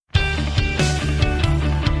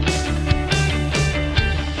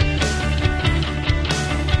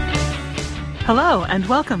Hello, and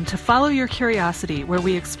welcome to Follow Your Curiosity, where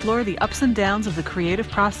we explore the ups and downs of the creative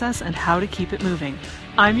process and how to keep it moving.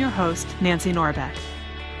 I'm your host, Nancy Norbeck.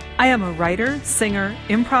 I am a writer, singer,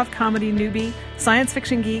 improv comedy newbie, science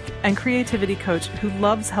fiction geek, and creativity coach who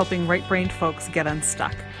loves helping right-brained folks get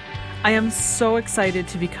unstuck. I am so excited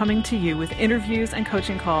to be coming to you with interviews and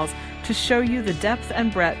coaching calls to show you the depth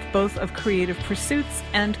and breadth both of creative pursuits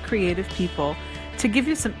and creative people, to give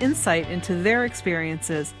you some insight into their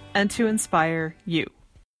experiences and to inspire you.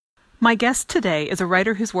 My guest today is a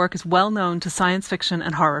writer whose work is well known to science fiction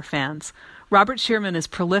and horror fans. Robert Shearman is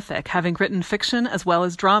prolific, having written fiction as well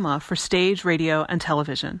as drama for stage, radio, and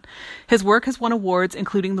television. His work has won awards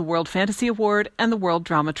including the World Fantasy Award and the World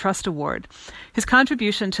Drama Trust Award. His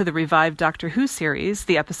contribution to the revived Doctor Who series,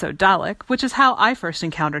 the episode Dalek, which is how I first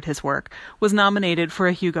encountered his work, was nominated for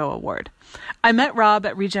a Hugo Award. I met Rob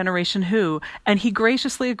at Regeneration Who, and he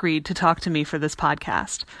graciously agreed to talk to me for this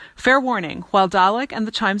podcast. Fair warning, while Dalek and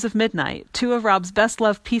the Chimes of Midnight, two of Rob's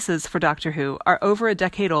best-loved pieces for Doctor Who, are over a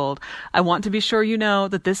decade old, I want to be sure you know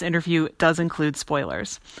that this interview does include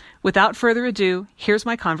spoilers. Without further ado, here's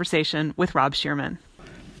my conversation with Rob Shearman.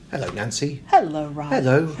 Hello, Nancy. Hello, Rob.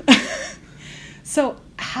 Hello. So,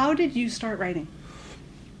 how did you start writing?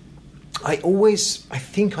 I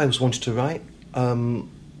think I always wanted to write.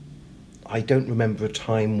 I don't remember a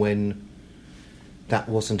time when that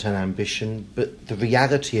wasn't an ambition, but the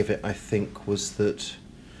reality of it, I think, was that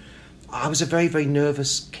I was a very, very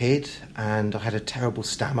nervous kid and I had a terrible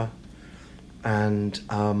stammer. And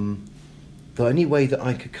the only way that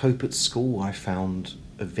I could cope at school, I found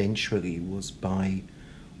eventually, was by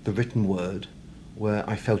the written word, where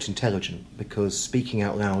I felt intelligent, because speaking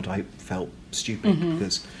out loud I felt stupid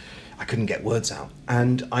because I couldn't get words out.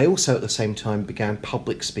 And I also at the same time began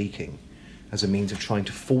public speaking as a means of trying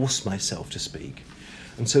to force myself to speak.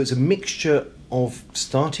 And so it's a mixture of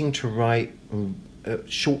starting to write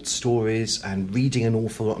short stories and reading an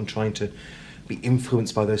awful lot and trying to be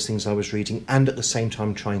influenced by those things I was reading, and at the same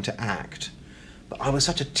time trying to act. But I was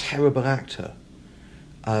such a terrible actor.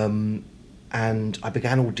 And I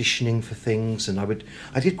began auditioning for things, and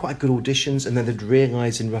I did quite good auditions, and then I'd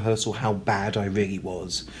realise in rehearsal how bad I really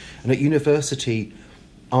was. And at university,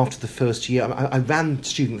 after the first year, I ran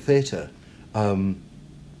student theatre,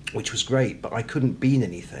 which was great, but I couldn't be in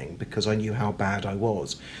anything because I knew how bad I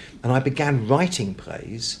was. And I began writing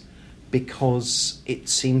plays because it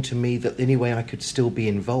seemed to me that the only way I could still be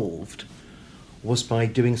involved was by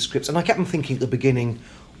doing scripts. And I kept on thinking at the beginning,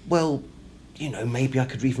 well, maybe I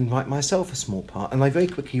could even write myself a small part. And I very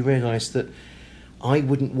quickly realised that I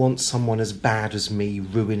wouldn't want someone as bad as me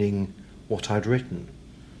ruining what I'd written,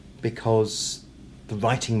 because the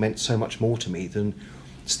writing meant so much more to me than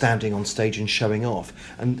standing on stage and showing off.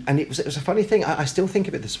 And it was a funny thing. I still think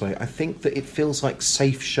of it this way. I think that it feels like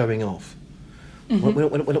safe showing off.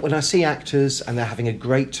 When I see actors and they're having a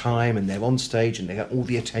great time and they're on stage and they get all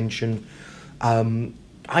the attention,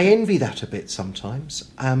 I envy that a bit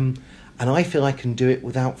sometimes. And I feel I can do it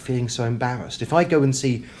without feeling so embarrassed. If I go and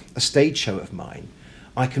see a stage show of mine,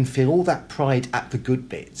 I can feel all that pride at the good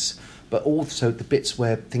bits, but also the bits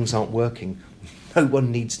where things aren't working. No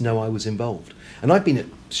one needs to know I was involved. And I've been at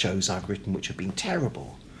shows I've written which have been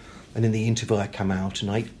terrible. And in the interval I come out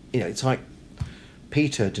and it's like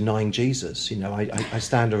Peter denying Jesus. I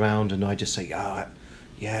stand around and I just say,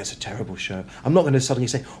 yeah, it's a terrible show. I'm not going to suddenly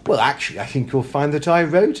say, well, actually, I think you'll find that I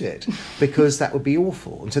wrote it, because that would be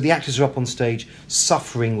awful. And so the actors are up on stage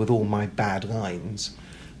suffering with all my bad lines,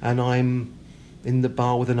 and I'm in the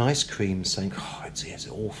bar with an ice cream saying, oh, it's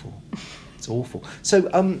awful. It's awful.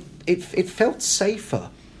 So it felt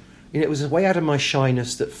safer. It was a way out of my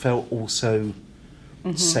shyness that felt also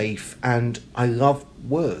safe. And I love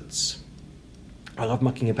words. I love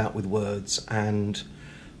mucking about with words, and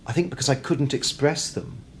I think because I couldn't express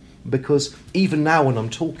them, because even now when I'm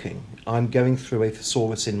talking, I'm going through a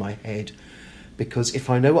thesaurus in my head, because if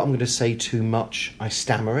I know what I'm going to say too much, I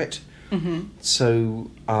stammer it. So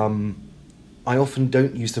I often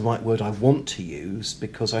don't use the right word I want to use,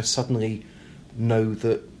 because I suddenly know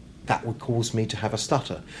that would cause me to have a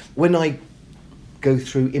stutter. When I go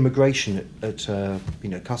through immigration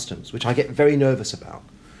at customs, which I get very nervous about,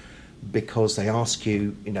 because they ask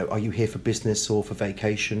you, are you here for business or for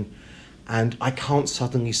vacation? And I can't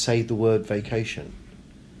suddenly say the word vacation.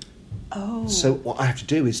 Oh. So what I have to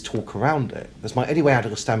do is talk around it. That's my only way out of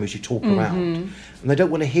the stammer, is you talk around. And they don't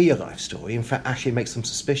want to hear your life story. In fact, actually it makes them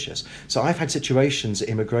suspicious. So I've had situations at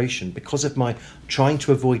immigration, because of my trying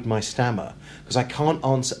to avoid my stammer, because I can't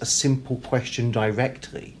answer a simple question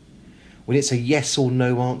directly when it's a yes or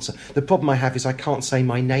no answer. The problem I have is I can't say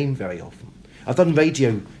my name very often. I've done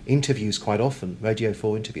radio interviews quite often, Radio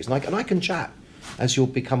 4 interviews, and I can chat, as you'll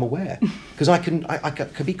become aware, because I can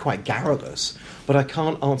be quite garrulous, but I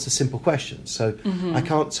can't answer simple questions. So I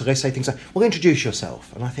can't. So they say things like, "Well, introduce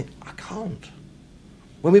yourself," and I think I can't.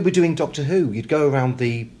 When we were doing Doctor Who, you'd go around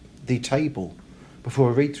the table before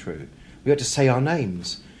a read through. We had to say our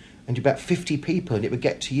names, and about 50 people, and it would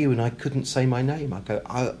get to you, and I couldn't say my name. I'd go,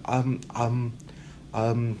 I'm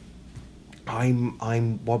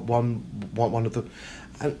one of the,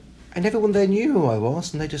 and everyone there knew who I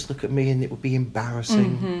was, and they just look at me, and it would be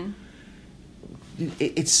embarrassing.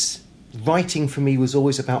 It's writing for me was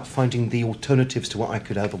always about finding the alternatives to what I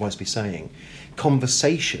could otherwise be saying.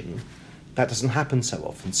 Conversation, that doesn't happen so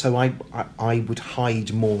often, so I would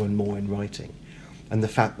hide more and more in writing, and the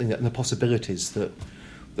fact and the possibilities that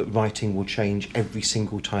writing will change every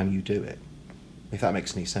single time you do it, if that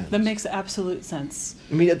makes any sense. That makes absolute sense.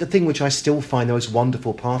 I mean, the thing which I still find the most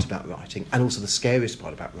wonderful part about writing, and also the scariest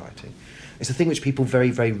part about writing, is the thing which people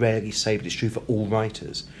very, very rarely say, but it's true for all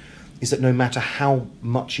writers, is that no matter how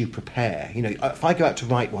much you prepare, you know, if I go out to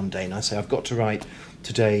write one day and I say, I've got to write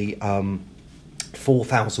today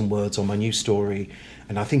 4,000 words on my new story,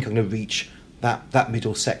 and I think I'm going to reach that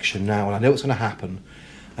middle section now, and I know what's going to happen,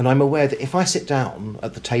 and I'm aware that if I sit down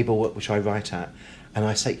at the table at which I write at, and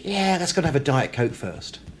I say, yeah, let's go and have a Diet Coke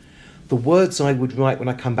first, the words I would write when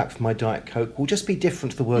I come back from my Diet Coke will just be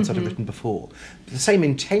different to the words I'd have written before. The same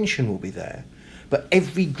intention will be there, but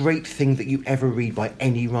every great thing that you ever read by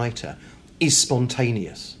any writer is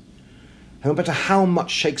spontaneous. No matter how much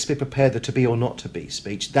Shakespeare prepared the to be or not to be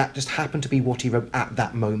speech, that just happened to be what he wrote at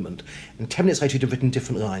that moment. And 10 minutes later he'd have written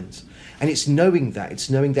different lines. And it's knowing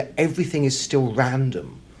that everything is still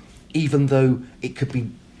random, even though it could be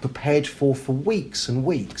prepared for weeks and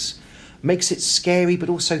weeks, makes it scary but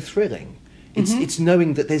also thrilling. It's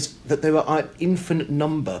knowing that there are an infinite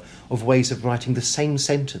number of ways of writing the same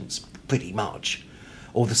sentence, pretty much,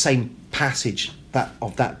 or the same passage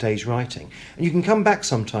of that day's writing. And you can come back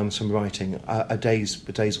sometimes from writing a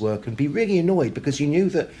day's work and be really annoyed because you knew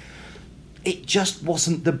that it just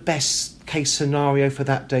wasn't the best case scenario for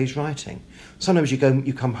that day's writing. Sometimes you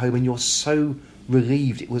come home and you're so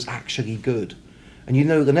relieved it was actually good. And you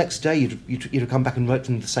know the next day you'd come back and write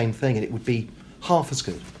the same thing and it would be half as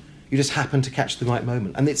good. You just happen to catch the right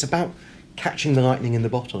moment. And it's about catching the lightning in the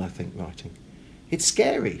bottle, I think, writing. It's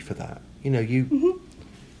scary for that. You know,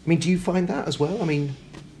 I mean, do you find that as well? I mean...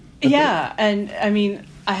 Yeah, and I mean,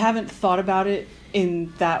 I haven't thought about it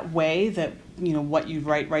in that way, that, you know, what you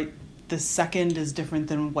write this second is different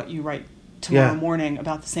than what you write tomorrow morning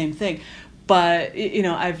about the same thing. But, you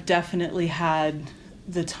know, I've definitely had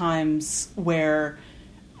the times where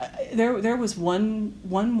there was one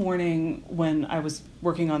morning when I was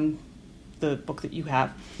working on the book that you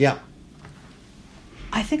have. Yeah.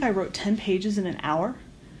 I think I wrote 10 pages in an hour,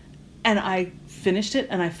 and I finished it,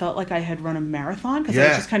 and I felt like I had run a marathon, because I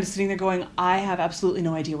was just kind of sitting there going, I have absolutely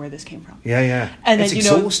no idea where this came from. Yeah. And then, it's you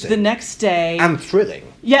know, exhausting. the next day... And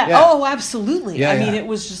thrilling. Yeah. Oh, absolutely. Yeah, I mean, it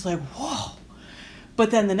was just like, whoa. But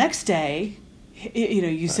then the next day, you know,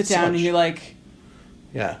 you sit down and you're like...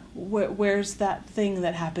 Yeah. Where's that thing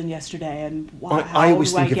that happened yesterday, and how I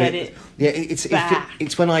always do think I get of it? it? Yeah,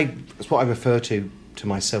 it's when it's what I refer to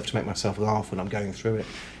myself to make myself laugh when I'm going through it.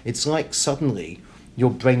 It's like suddenly your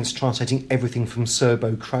brain's translating everything from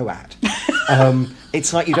Serbo-Croat.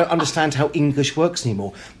 It's like you don't understand how English works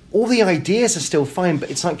anymore. All the ideas are still fine,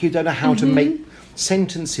 but it's like you don't know how to make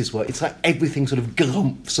sentences work. It's like everything sort of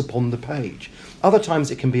glumps upon the page. Other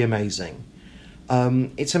times it can be amazing. I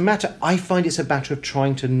find it's a matter of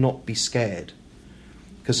trying to not be scared.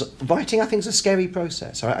 Because writing, I think, is a scary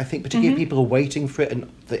process. I think particularly people are waiting for it,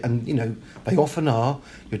 and you know, they often are.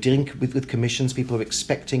 You're dealing with commissions, people are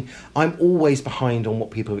expecting. I'm always behind on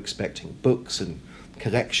what people are expecting. Books and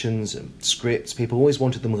collections and scripts, people always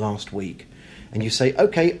wanted them last week. And you say,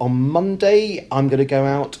 okay, on Monday, I'm going to go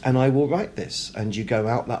out and I will write this. And you go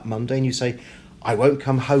out that Monday and you say, I won't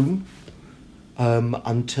come home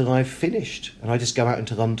until I've finished. And I just go out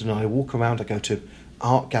into London and I walk around, I go to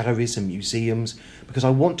art galleries and museums, because I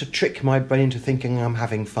want to trick my brain into thinking I'm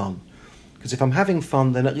having fun. Because if I'm having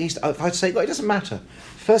fun, then at least if I say, look, it doesn't matter.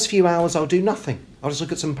 First few hours I'll do nothing. I'll just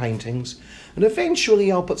look at some paintings, and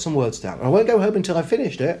eventually I'll put some words down. I won't go home until I've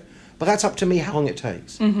finished it, but that's up to me how long it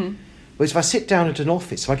takes. Whereas if I sit down at an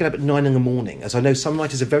office, if I get up at 9 in the morning, as I know some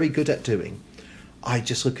writers are very good at doing, I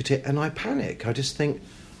just look at it and I panic. I just think,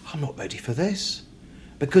 I'm not ready for this.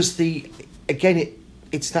 Because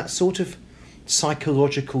it's that sort of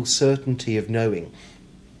psychological certainty of knowing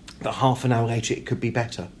that half an hour later it could be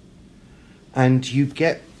better. And you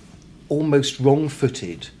get almost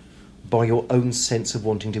wrong-footed by your own sense of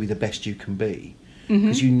wanting to be the best you can be.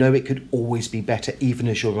 Because you know it could always be better even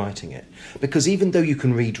as you're writing it. Because even though you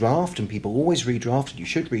can redraft, and people always redraft, and you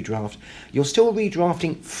should redraft, you're still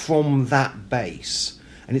redrafting from that base.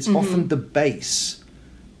 And it's often the base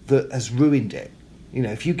that has ruined it. You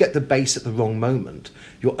know, if you get the base at the wrong moment,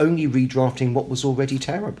 you're only redrafting what was already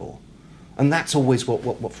terrible. And that's always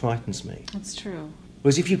what frightens me. That's true.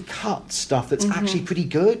 Whereas if you cut stuff that's actually pretty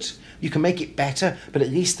good, you can make it better, but at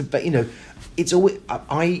least it's always,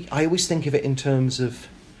 I always think of it in terms of,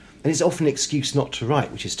 and it's often an excuse not to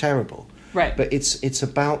write, which is terrible. Right. But it's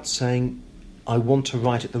about saying, I want to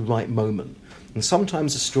write at the right moment. And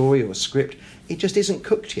sometimes a story or a script, it just isn't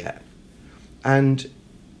cooked yet. And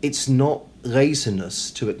it's not laziness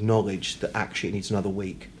to acknowledge that actually it needs another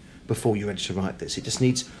week before you're ready to write this. It just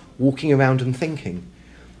needs walking around and thinking.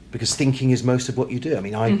 Because thinking is most of what you do. I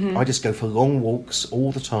mean, I just go for long walks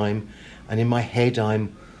all the time, and in my head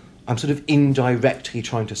I'm sort of indirectly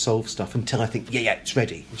trying to solve stuff until I think, yeah, it's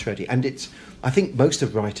ready. And I think most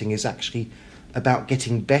of writing is actually about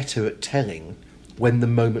getting better at telling when the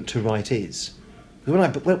moment to write is.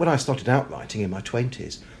 When I started out writing in my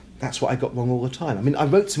 20s, that's what I got wrong all the time. I mean, I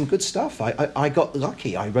wrote some good stuff. I got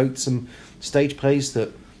lucky. I wrote some stage plays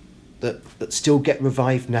that still get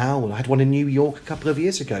revived now. And I had one in New York a couple of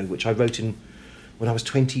years ago, which I wrote when I was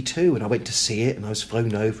 22, and I went to see it, and I was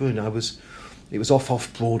flown over, and it was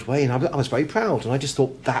off Broadway, and I was very proud, and I just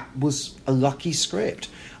thought that was a lucky script.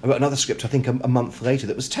 I wrote another script, I think, a month later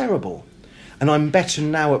that was terrible. And I'm better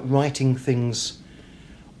now at writing things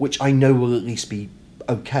which I know will at least be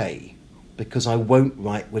okay, because I won't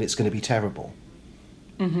write when it's going to be terrible.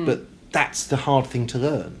 But that's the hard thing to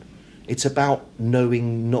learn. It's about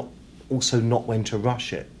knowing not when to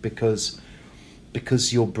rush it, because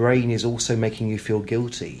your brain is also making you feel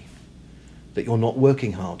guilty that you're not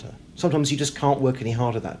working harder. Sometimes you just can't work any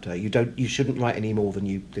harder that day. You shouldn't write any more than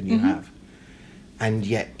you have, and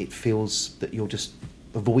yet it feels that you're just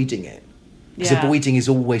avoiding it. Because avoiding is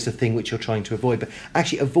always the thing which you're trying to avoid. But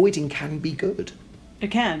actually, avoiding can be good. It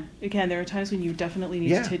can. There are times when you definitely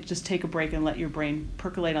need to just take a break and let your brain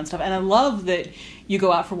percolate on stuff. And I love that you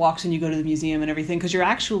go out for walks and you go to the museum and everything, because you're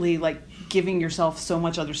actually like giving yourself so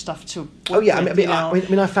much other stuff to work with,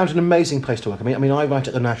 I found an amazing place to work. I mean, I write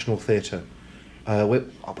at the National Theatre,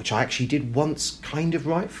 which I actually did once kind of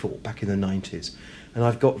write for back in the 90s. And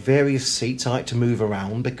I've got various seats. I like to move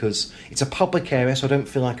around because it's a public area, so I don't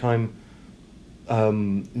feel like I'm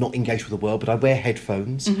not engaged with the world, but I wear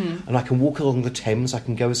headphones and I can walk along the Thames. I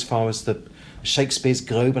can go as far as the Shakespeare's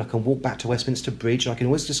Globe, and I can walk back to Westminster Bridge, and I can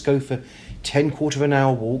always just go for 10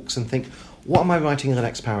 quarter-of-an-hour walks and think, what am I writing in the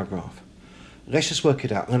next paragraph? Let's just work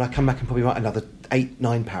it out. And then I come back and probably write another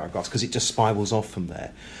 8-9 paragraphs, because it just spirals off from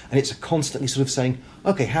there. And it's constantly sort of saying,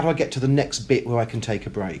 okay, how do I get to the next bit where I can take a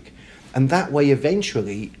break? And that way,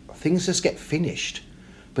 eventually, things just get finished.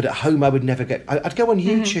 But at home, I would never get... I'd go on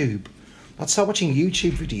YouTube. I'd start watching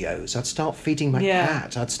YouTube videos. I'd start feeding my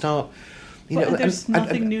cat. I'd start... there's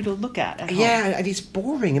nothing new to look at home. Yeah, and it's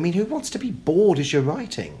boring. I mean, who wants to be bored as you're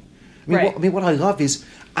writing? What I love is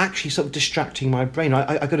actually sort of distracting my brain.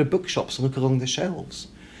 I go to bookshops and look along the shelves.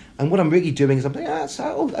 And what I'm really doing is I'm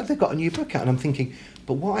thinking, they've got a new book out. And I'm thinking,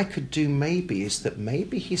 but what I could do maybe is that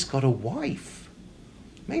maybe he's got a wife.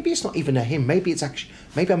 Maybe it's not even a him. Maybe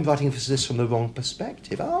I'm writing this from the wrong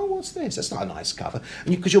perspective. Oh, what's this? That's not a nice cover.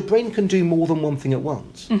 And because your brain can do more than one thing at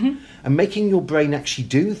once. And making your brain actually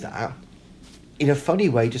do that in a funny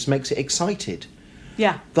way just makes it excited.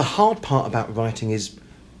 Yeah. The hard part about writing is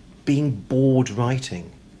being bored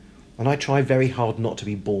writing. And I try very hard not to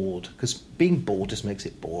be bored, because being bored just makes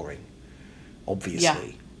it boring,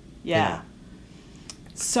 obviously. Yeah.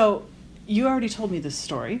 So you already told me this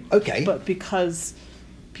story. Okay. But because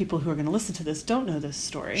people who are going to listen to this don't know this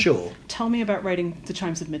story. Sure. Tell me about writing The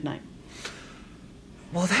Chimes of Midnight.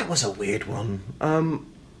 Well, that was a weird one.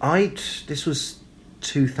 This was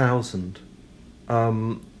 2000.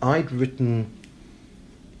 I'd written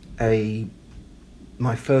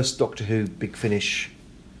my first Doctor Who Big Finish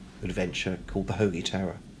adventure called The Holy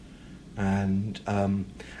Terror, and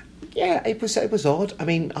it was odd. I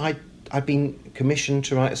mean, I'd been commissioned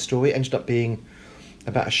to write a story. It ended up being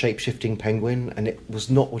about a shape-shifting penguin, and it was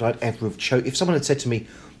not what I'd ever have chosen. If someone had said to me,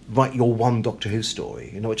 write your one Doctor Who story,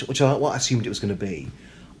 which I assumed it was going to be,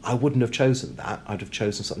 I wouldn't have chosen that. I'd have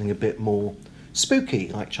chosen something a bit more spooky,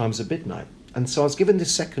 like Chimes of Midnight. And so I was given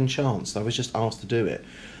this second chance. I was just asked to do it,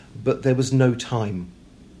 but there was no time.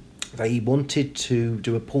 They wanted to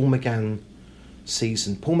do a Paul McGann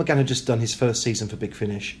season. Paul McGann had just done his first season for Big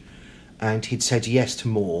Finish, and he'd said yes to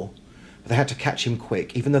more. They had to catch him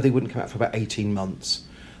quick, even though they wouldn't come out for about 18 months.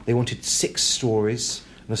 They wanted 6 stories,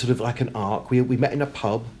 and a sort of like an arc. We met in a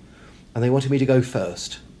pub, and they wanted me to go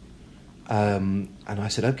first. And I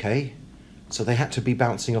said, okay. So they had to be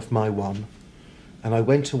bouncing off my one. And I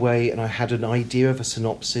went away and I had an idea of a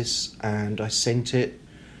synopsis and I sent it.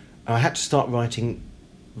 And I had to start writing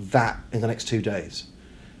that in the next 2 days.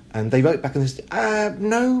 And they wrote back and they said,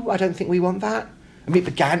 no, I don't think we want that. I mean,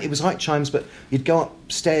 it was like Chimes, but you'd go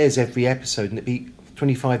upstairs every episode and it'd be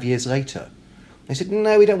 25 years later. They said,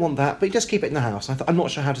 no, we don't want that, but you just keep it in the house. I thought, I'm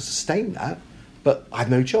not sure how to sustain that, but I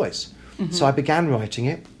had no choice. Mm-hmm. So I began writing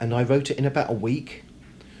it, and I wrote it in about a week.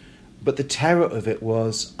 But the terror of it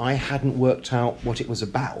was I hadn't worked out what it was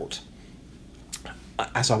about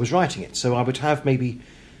as I was writing it. So I would have maybe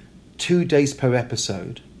 2 days per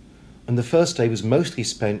episode, and the first day was mostly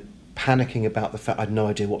spent panicking about the fact I had no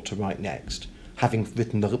idea what to write next, having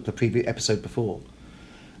written the previous episode before.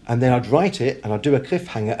 And then I'd write it, and I'd do a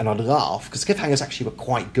cliffhanger, and I'd laugh, because cliffhangers actually were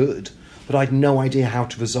quite good, but I had no idea how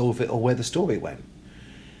to resolve it or where the story went.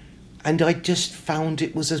 And I just found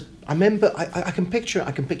it was I remember, I can picture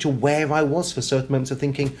where I was for certain moments of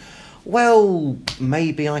thinking, well,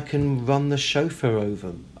 maybe I can run the chauffeur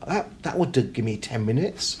over. That would give me 10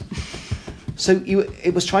 minutes. So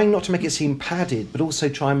it was trying not to make it seem padded, but also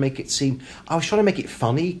try and make it seem... I was trying to make it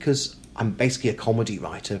funny, because I'm basically a comedy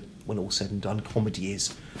writer. When all said and done, comedy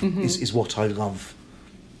is what I love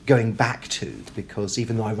going back to, because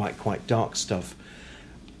even though I write quite dark stuff,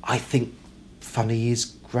 I think funny is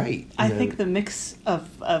great. I think the mix of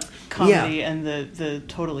comedy and the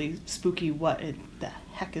totally spooky the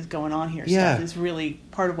heck is going on here stuff is really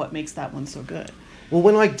part of what makes that one so good. Well,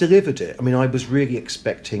 when I delivered it, I mean, I was really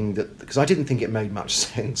expecting that, because I didn't think it made much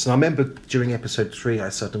sense. And I remember during episode 3, I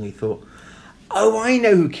suddenly thought, oh, I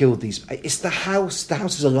know who killed these. It's the house. The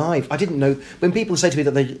house is alive. I didn't know. When people say to me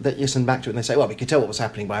that they listen back to it and they say, well, we could tell what was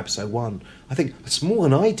happening by episode 1, I think, it's more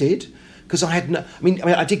than I did. Because I had no... I mean,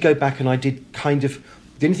 I did go back and I did kind of...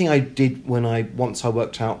 The only thing I did once I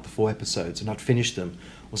worked out the 4 episodes and I'd finished them,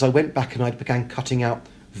 was I went back and I began cutting out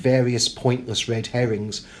various pointless red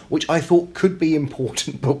herrings, which I thought could be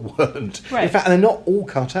important but weren't. Right. In fact, they're not all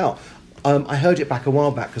cut out. I heard it back a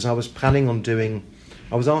while back because I was planning on doing...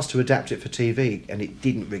 I was asked to adapt it for TV, and it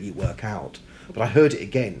didn't really work out. But I heard it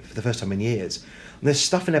again for the first time in years. And there's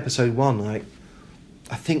stuff in episode 1, like,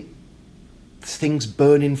 I think things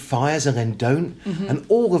burn in fires and then don't. Mm-hmm. And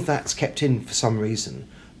all of that's kept in for some reason.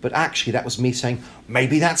 But actually, that was me saying,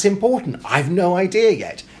 maybe that's important. I've no idea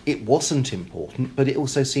yet. It wasn't important, but it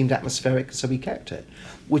also seemed atmospheric, so we kept it.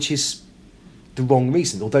 Which is the wrong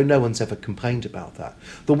reason, although no one's ever complained about that.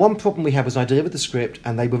 The one problem we had was I delivered the script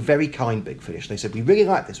and they were very kind, Big Finish. They said, we really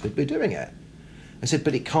like this, we're doing it. I said,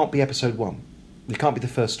 but it can't be episode 1. It can't be the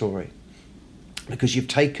first story. Because you've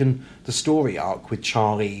taken the story arc with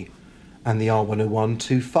Charlie and the R101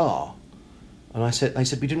 too far. And they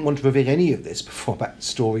said, we didn't want to reveal any of this before about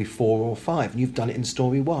story 4 or 5, and you've done it in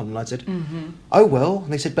story 1. And I said, oh well.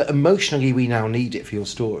 And they said, but emotionally we now need it for your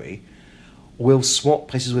story. We'll swap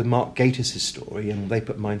places with Mark Gatiss' story, and they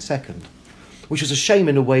put mine second. Which was a shame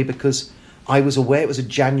in a way, because I was aware it was a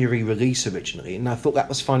January release originally, and I thought that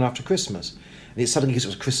was fine after Christmas. And it suddenly, because it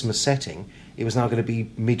was a Christmas setting, it was now going to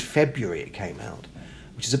be mid-February it came out,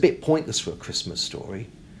 which is a bit pointless for a Christmas story.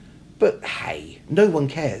 But hey, no one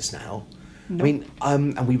cares now. Nope. I mean,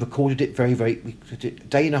 and we recorded it we did a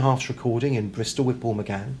day and a half's recording in Bristol with Paul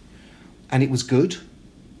McGann, and it was good,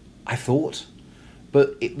 I thought,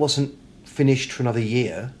 but it wasn't finished for another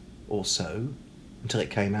year or so until it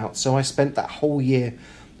came out. So I spent that whole year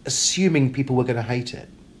assuming people were going to hate it,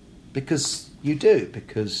 because you do,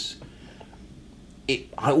 because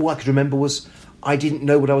all I could remember was I didn't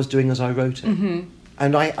know what I was doing as I wrote it.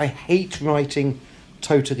 And I hate writing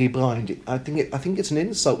totally blind. I think it's an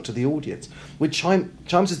insult to the audience. Which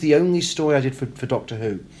Chimes is the only story I did for Doctor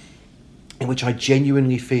Who in which I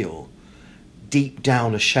genuinely feel deep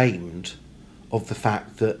down ashamed of the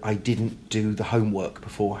fact that I didn't do the homework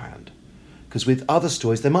beforehand. Because with other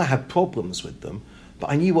stories, they might have problems with them, but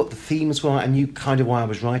I knew what the themes were, I knew kind of why I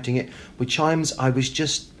was writing it. With Chimes, I was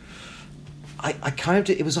just... I kind of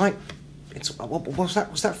did... It was like... was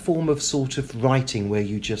that form of sort of writing where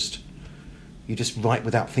you just write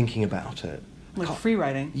without thinking about it? Like free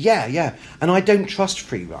writing? Yeah. And I don't trust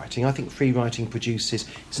free writing. I think free writing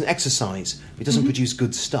it's an exercise. It doesn't produce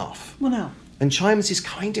good stuff. Well, no. And Chimes is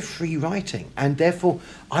kind of free writing, and therefore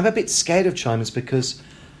I'm a bit scared of Chimes because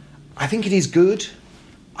I think it is good.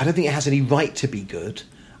 I don't think it has any right to be good.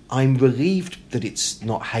 I'm relieved that it's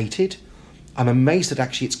not hated. I'm amazed that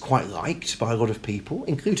actually it's quite liked by a lot of people,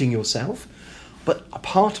 including yourself. But a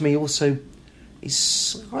part of me also is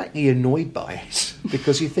slightly annoyed by it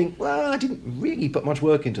because you think, well, I didn't really put much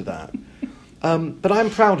work into that. But I'm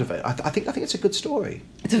proud of it. I think it's a good story.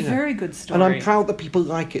 It's a very good story. And I'm proud that people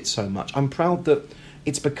like it so much. I'm proud that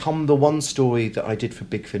it's become the one story that I did for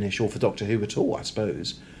Big Finish, or for Doctor Who at all, I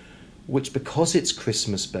suppose, which, because it's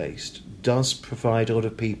Christmas-based, does provide a lot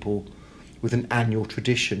of people with an annual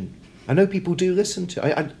tradition. I know people do listen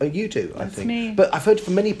to it. You do, I think. Me. But I've heard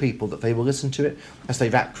from many people that they will listen to it as they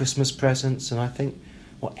wrap Christmas presents, and I think,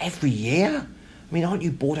 well, every year? I mean, aren't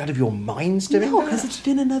you bored out of your minds doing that? No, because it's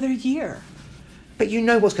been another year. But you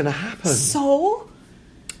know what's going to happen. So?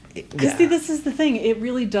 Because see, this is the thing. It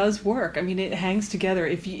really does work. I mean, it hangs together.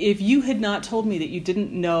 If you had not told me that you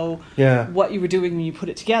didn't know what you were doing when you put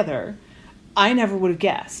it together, I never would have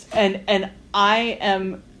guessed. And I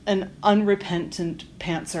am an unrepentant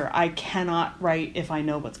pantser. I cannot write if I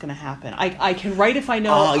know what's going to happen. I can write if I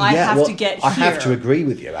know I have to get here. I have to agree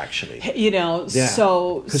with you, actually. You know,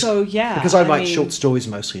 so yeah. Because I write short stories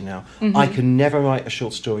mostly now. Mm-hmm. I can never write a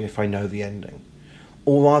short story if I know the ending.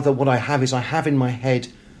 Or rather, what I have is I have in my head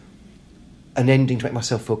an ending to make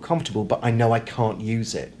myself feel comfortable, but I know I can't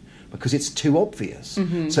use it because it's too obvious.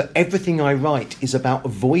 Mm-hmm. So everything I write is about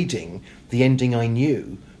avoiding the ending I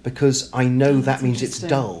knew, because I know that means it's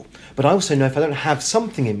dull. But I also know if I don't have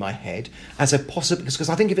something in my head as a possible... Because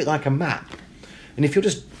I think of it like a map. And if you're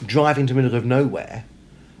just driving to the middle of nowhere,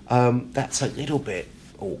 that's a little bit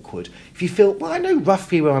awkward. If you feel, well, I know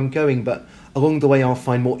roughly where I'm going, but along the way I'll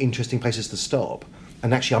find more interesting places to stop.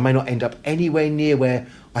 And actually I may not end up anywhere near where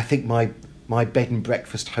I think my bed and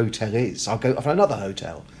breakfast hotel is. I'll go for another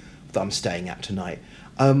hotel that I'm staying at tonight.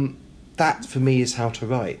 That, for me, is how to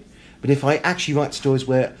write. But if I actually write stories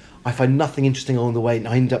where I find nothing interesting along the way and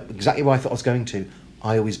I end up exactly where I thought I was going to,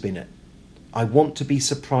 I always bin it. I want to be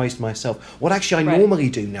surprised myself. What actually I normally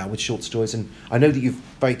do now with short stories, and I know that you've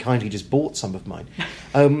very kindly just bought some of mine,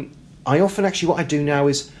 I often actually, what I do now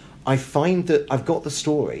is I find that I've got the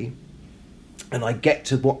story and I get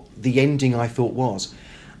to what the ending I thought was,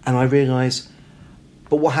 and I realise,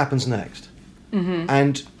 but what happens next? Mm-hmm.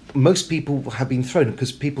 And most people have been thrown,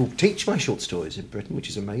 because people teach my short stories in Britain, which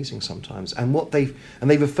is amazing sometimes, and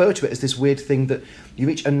they refer to it as this weird thing that you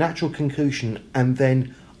reach a natural conclusion and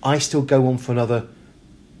then I still go on for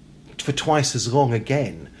twice as long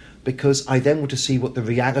again, because I then want to see what the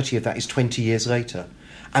reality of that is 20 years later.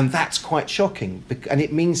 And that's quite shocking, and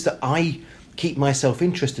it means that I keep myself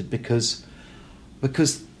interested because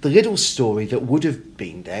the little story that would have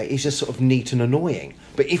been there is just sort of neat and annoying.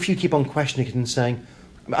 But if you keep on questioning it and saying...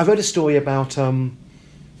 I wrote a story about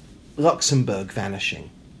Luxembourg vanishing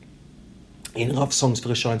in Love Songs for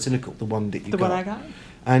the Shy and Cynical, the one that you got. The one I got?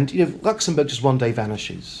 And, you know, Luxembourg just one day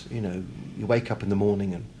vanishes. You know, you wake up in the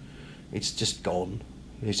morning and it's just gone.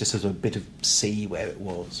 There's just sort of a bit of sea where it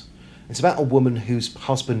was. It's about a woman whose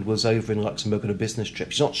husband was over in Luxembourg on a business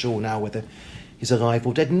trip. She's not sure now whether he's alive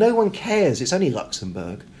or dead. No one cares. It's only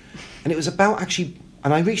Luxembourg. And it was about actually...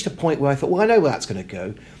 And I reached a point where I thought, well, I know where that's going to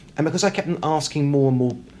go. And because I kept asking more and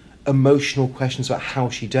more emotional questions about how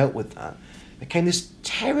she dealt with that, it became this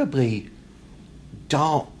terribly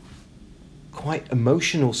dark, quite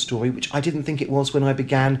emotional story, which I didn't think it was when I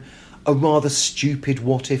began a rather stupid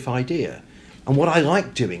what-if idea. And what I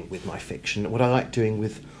like doing with my fiction, what I like doing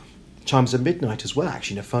with Chimes of Midnight as well,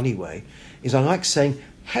 actually, in a funny way, is I like saying,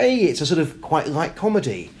 hey, it's a sort of quite light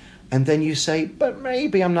comedy. And then you say, but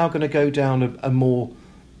maybe I'm now going to go down a more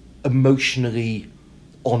emotionally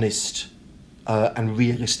honest and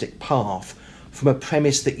realistic path from a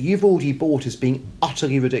premise that you've already bought as being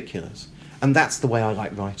utterly ridiculous. And that's the way I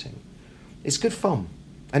like writing. It's good fun.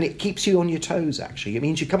 And it keeps you on your toes, actually. It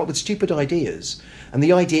means you come up with stupid ideas, and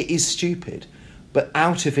the idea is stupid, but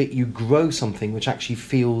out of it you grow something which actually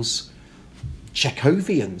feels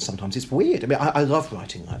Chekhovian sometimes. It's weird. I mean, I love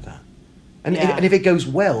writing like that. And, and if it goes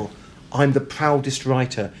well, I'm the proudest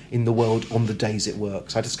writer in the world on the days it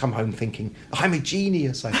works. I just come home thinking, I'm a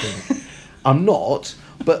genius, I think. I'm not,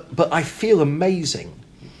 but I feel amazing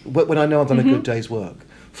when I know I've done a good day's work.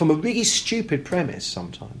 From a really stupid premise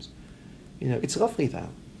sometimes. You know, it's lovely, that.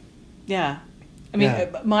 Yeah. I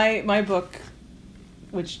mean, my book,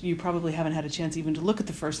 which you probably haven't had a chance even to look at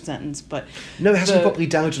the first sentence, but... No, it hasn't properly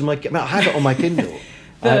downloaded on my... I have it on my Kindle,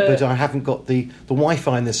 but I haven't got the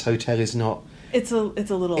Wi-Fi in this hotel is not... It's a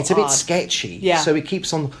little It's a bit sketchy. Yeah. So it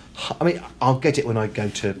keeps on... I mean, I'll get it when I go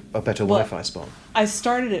to a better Wi-Fi spot. I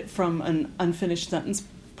started it from an unfinished sentence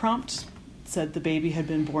prompt. It said the baby had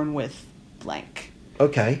been born with blank.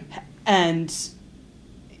 Okay. And,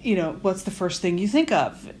 you know, what's the first thing you think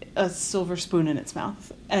of? A silver spoon in its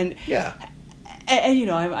mouth. And you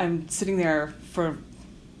know, I'm sitting there for,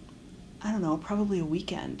 I don't know, probably a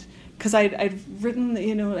weekend, because I'd written,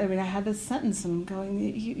 I had this sentence, and I'm going,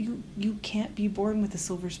 you can't be born with a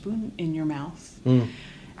silver spoon in your mouth.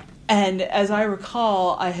 And as I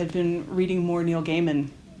recall, I had been reading more Neil Gaiman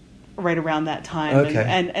right around that time.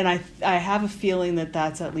 Okay. And I have a feeling that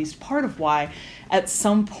that's at least part of why at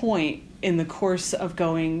some point in the course of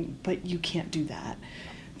going, but you can't do that,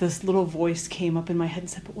 this little voice came up in my head and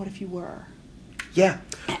said, but what if you were? Yeah.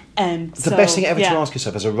 And the best thing ever to ask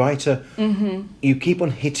yourself as a writer, you keep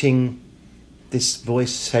on hitting this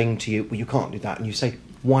voice saying to you, well, you can't do that. And you say,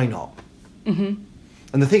 why not? And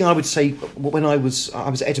the thing I would say, when I was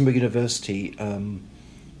at Edinburgh University,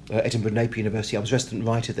 Edinburgh Napier University, I was resident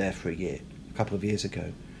writer there for a couple of years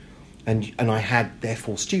ago. And I had,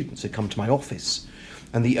 therefore, students who come to my office.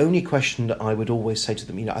 And the only question that I would always say to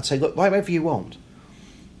them, I'd say, look, write whatever you want.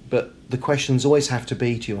 But the questions always have to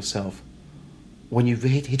be to yourself, when you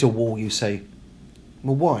hit a wall, you say,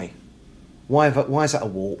 well, why? Why is that a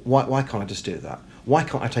wall? Why can't I just do that? Why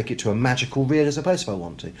can't I take it to a magical realism place if I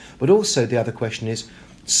want to? But also the other question is,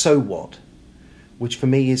 so what? Which for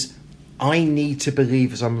me is, I need to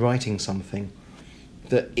believe as I'm writing something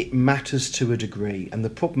that it matters to a degree. And the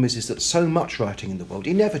problem is that so much writing in the world,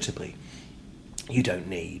 inevitably, you don't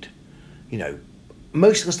need.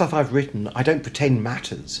 Most of the stuff I've written, I don't pretend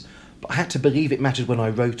matters, but I had to believe it mattered when I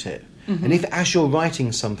wrote it. And if as you're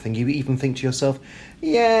writing something, you even think to yourself,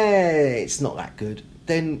 yeah, it's not that good,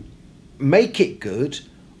 then make it good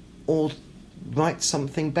or write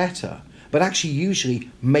something better. But actually usually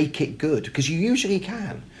make it good, because you usually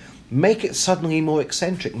can. Make it suddenly more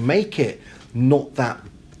eccentric. Make it not that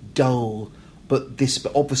dull, but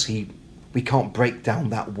obviously we can't break down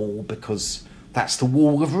that wall because that's the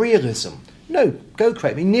wall of realism. No, go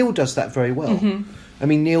crazy. Neil does that very well.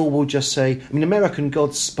 Neil will just say, American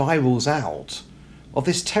God spirals out of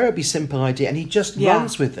this terribly simple idea, and he just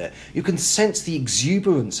runs with it. You can sense the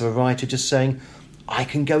exuberance of a writer just saying, I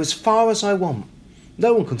can go as far as I want.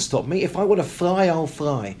 No one can stop me. If I want to fly, I'll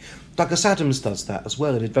fly. Douglas Adams does that as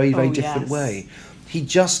well in a very, very different way. He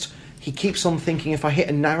keeps on thinking, if I hit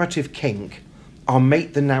a narrative kink, I'll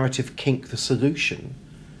make the narrative kink the solution,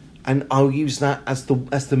 and I'll use that as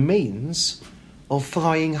the means of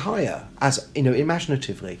flying higher,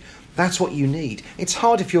 imaginatively. That's what you need. It's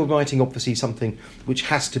hard if you're writing, obviously, something which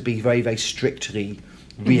has to be very, very strictly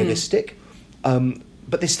realistic.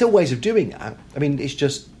 But there's still ways of doing that. It's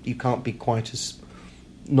just you can't be quite as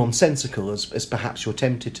nonsensical as perhaps you're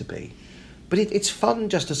tempted to be. But it's fun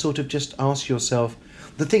just to sort of just ask yourself.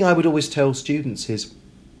 The thing I would always tell students is,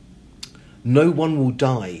 no one will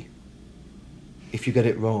die if you get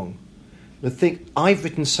it wrong. I've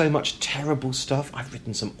written so much terrible stuff. I've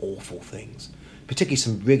written some awful things, particularly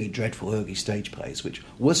some really dreadful early stage plays, which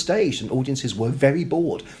were staged and audiences were very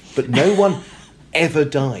bored, but no one ever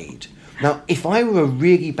died. Now, if I were a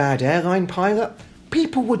really bad airline pilot,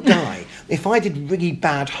 people would die. If I did really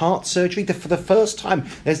bad heart surgery for the first time,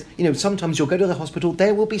 sometimes you'll go to the hospital,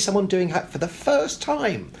 there will be someone doing that for the first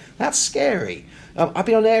time. That's scary. I've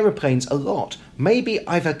been on aeroplanes a lot. Maybe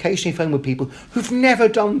I've occasionally flown with people who've never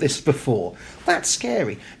done this before. That's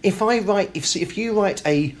scary. If you write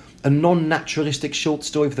a non-naturalistic short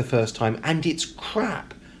story for the first time and it's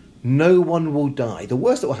crap, no one will die. The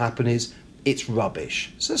worst that will happen is it's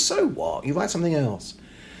rubbish. So what? You write something else.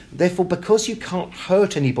 Therefore, because you can't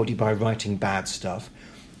hurt anybody by writing bad stuff,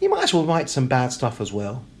 you might as well write some bad stuff as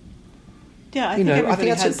well. Yeah, I think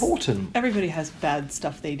that's important. Everybody has bad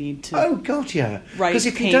stuff they need to. Oh God, yeah. Write, because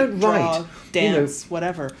if paint, you don't draw, write, dance,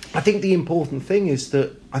 whatever. I think the important thing is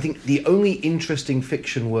that I think the only interesting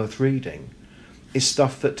fiction worth reading is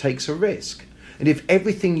stuff that takes a risk. And if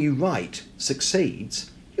everything you write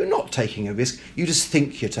succeeds, you're not taking a risk. You just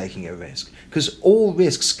think you're taking a risk, because all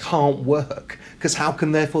risks can't work. Because how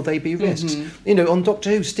can therefore they be risks? On Doctor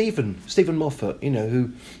Who, Stephen Moffat,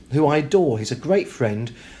 who I adore. He's a great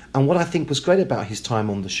friend. And what I think was great about his time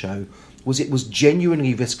on the show was it was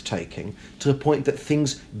genuinely risk-taking to the point that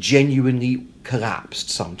things genuinely collapsed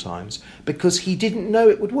sometimes because he didn't know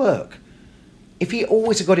it would work. If he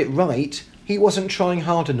always got it right, he wasn't trying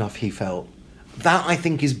hard enough, he felt. That, I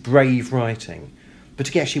think, is brave writing.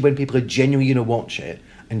 Particularly actually when people are genuinely going to watch it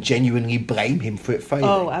and genuinely blame him for it failing.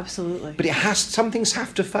 Oh, absolutely. But some things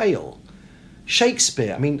have to fail.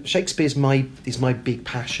 Shakespeare, Shakespeare is my big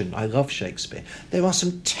passion. I love Shakespeare. There are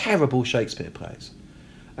some terrible Shakespeare plays.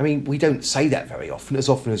 We don't say that very often, as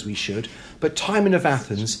often as we should, but Timon of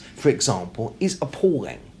Athens, for example, is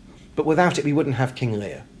appalling. But without it, we wouldn't have King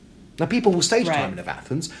Lear. Now, people will stage Timon of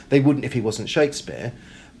Athens. They wouldn't if he wasn't Shakespeare.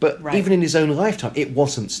 But even in his own lifetime, it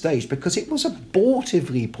wasn't staged because it was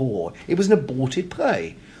abortively poor. It was an aborted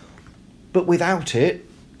play. But without it,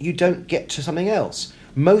 you don't get to something else.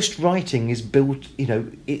 Most writing is built,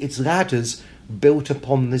 it's ladders built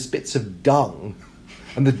upon these bits of dung,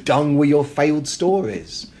 and the dung were your failed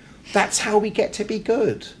stories. That's how we get to be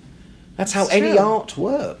good. That's how any art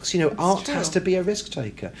works. Art has to be a risk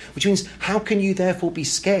taker, which means how can you therefore be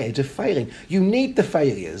scared of failing? You need the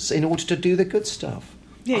failures in order to do the good stuff.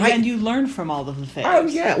 Yeah, and you learn from all of the failures. Oh,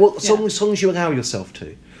 yeah. Well, as long as you allow yourself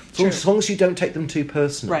to. As long as you don't take them too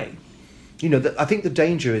personally. Right. I think the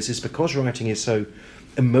danger is because writing is so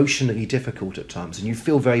emotionally difficult at times, and you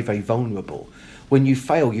feel very, very vulnerable. When you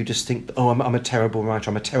fail, you just think, oh, I'm a terrible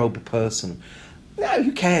writer, I'm a terrible person. No,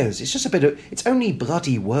 who cares? It's just it's only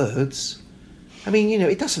bloody words. I mean,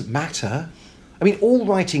 it doesn't matter. I mean, all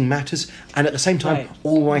writing matters, and at the same time,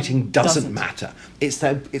 all writing doesn't matter.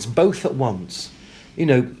 It's both at once.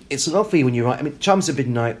 It's lovely when you write. I mean, Chimes of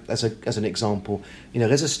Midnight, as an example,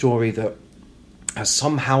 there's a story that has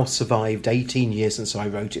somehow survived 18 years since I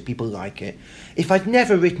wrote it. People like it. If I'd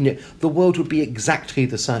never written it, the world would be exactly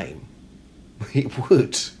the same. It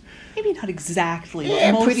would. Maybe not exactly, but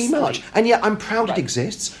yeah, mostly. pretty much. And yeah, I'm proud it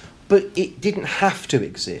exists, but it didn't have to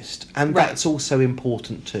exist. And that's also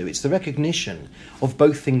important too. It's the recognition of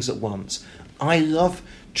both things at once. I love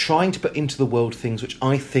trying to put into the world things which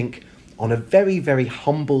I think, on a very, very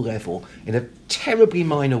humble level, in a terribly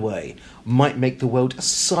minor way, might make the world a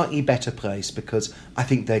slightly better place because I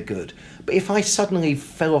think they're good. But if I suddenly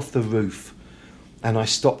fell off the roof and I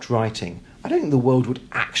stopped writing, I don't think the world would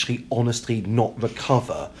actually honestly not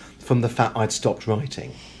recover from the fact I'd stopped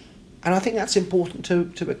writing. And I think that's important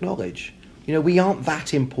to acknowledge. We aren't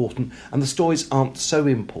that important, and the stories aren't so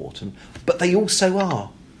important, but they also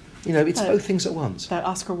are. It's both things at once. That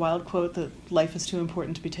Oscar Wilde quote that life is too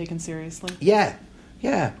important to be taken seriously. Yeah.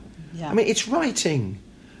 I mean, it's writing.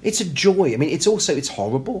 It's a joy. I mean, it's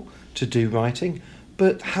horrible to do writing,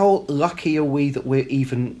 but how lucky are we that we're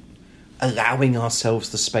even allowing ourselves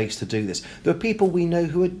the space to do this? There are people we know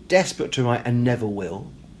who are desperate to write and never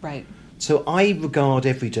will. Right. So I regard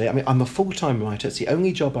every day, I mean, I'm a full-time writer. It's the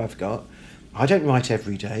only job I've got. I don't write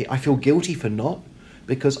every day. I feel guilty for not,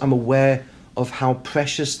 because I'm aware of how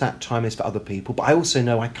precious that time is for other people. But I also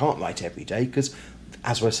know I can't write every day because,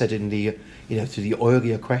 as I said in the, to the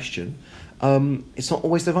earlier question, it's not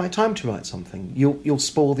always the right time to write something. You'll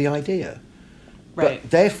spoil the idea. Right. But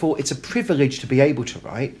therefore, it's a privilege to be able to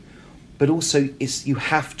write, but also you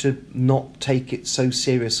have to not take it so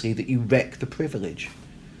seriously that you wreck the privilege.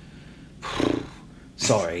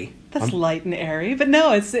 Sorry. That's light and airy, but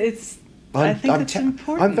no, it's. I think it's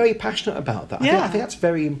important. I'm very passionate about that. Yeah. I think that's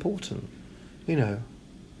very important. Yeah.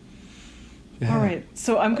 All right,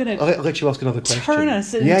 so I'm going to I'll let you ask another question. Turn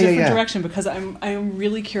us in a different direction because I'm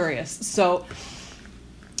really curious. So,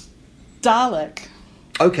 Dalek.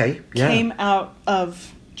 Okay. Yeah. Came out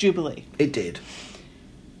of Jubilee. It did.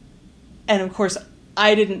 And of course,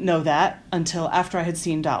 I didn't know that until after I had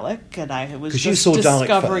seen Dalek, and I was just you saw discovering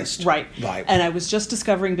Dalek first. right, Right, and I was just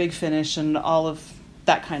discovering Big Finish and all of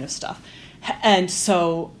that kind of stuff. And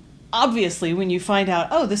so, obviously, when you find out,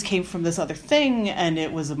 oh, this came from this other thing, and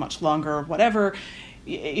it was a much longer whatever,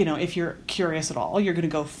 if you're curious at all, you're going to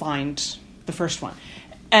go find the first one.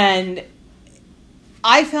 And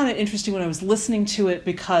I found it interesting when I was listening to it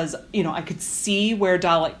because, I could see where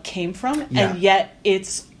Dalek came from, and yet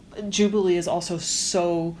Jubilee is also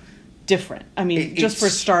so different. I mean, just for a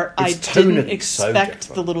start, I didn't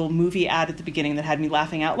expect the little movie ad at the beginning that had me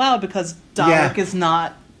laughing out loud because Dalek is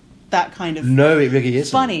not that kind of no, it really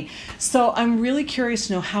isn't funny. So I'm really curious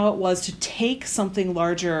to know how it was to take something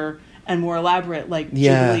larger and more elaborate like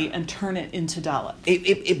Jubilee and turn it into Dalek.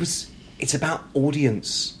 It's about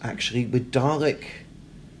audience, actually. With Dalek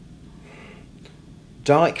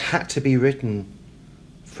had to be written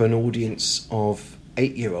for an audience of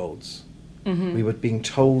 8-year-olds. Mm-hmm. We were being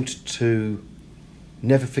told to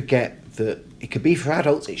never forget that it could be for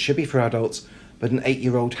adults, it should be for adults, but an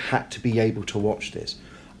 8-year-old had to be able to watch this.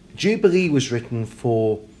 Jubilee was written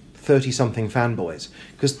for 30-something fanboys,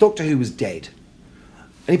 because Doctor Who was dead.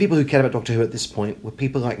 Any people who cared about Doctor Who at this point were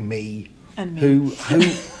people like me, and me. who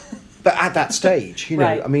but at that stage,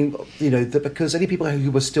 right. I mean, because any people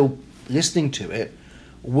who were still listening to it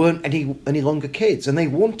weren't any longer kids, and they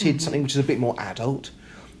wanted something which is a bit more adult,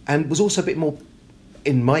 and was also a bit more.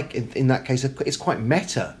 In that case, it's quite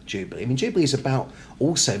meta. Jubilee. I mean, Jubilee is about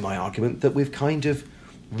also my argument that we've kind of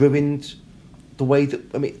ruined the way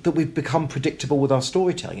that we've become predictable with our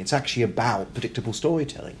storytelling. It's actually about predictable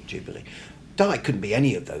storytelling. Jubilee. Dalek couldn't be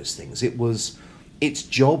any of those things. Its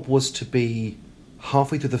job was to be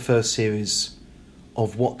halfway through the first series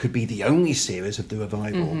of what could be the only series of the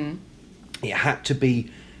revival. Mm-hmm. It had to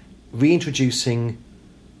be reintroducing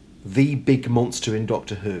the big monster in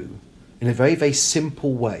Doctor Who, in a very, very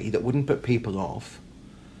simple way that wouldn't put people off,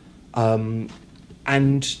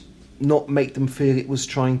 and not make them feel it was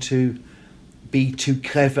trying to be too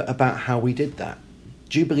clever about how we did that.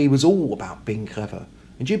 Jubilee was all about being clever.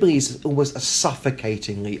 And Jubilee is almost a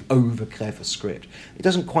suffocatingly over-clever script. It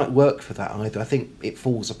doesn't quite work for that either. I think it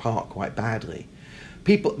falls apart quite badly.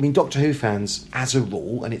 People, I mean, Doctor Who fans, as a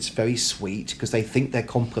rule, and it's very sweet because they think they're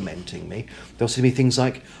complimenting me, they'll say to me things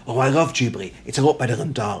like, "Oh, I love Jubilee, it's a lot better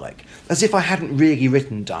than Dalek." As if I hadn't really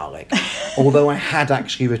written Dalek, although I had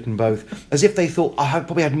actually written both. As if they thought I had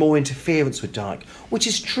probably had more interference with Dalek, which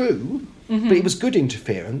is true, but it was good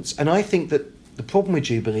interference. And I think that the problem with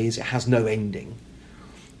Jubilee is it has no ending.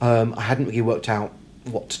 I hadn't really worked out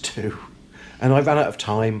what to do, and I ran out of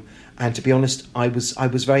time. And to be honest, I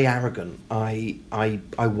was very arrogant. I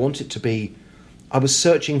wanted to be. I was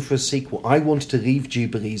searching for a sequel. I wanted to leave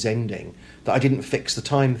Jubilee's ending that I didn't fix the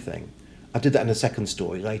time thing. I did that in a second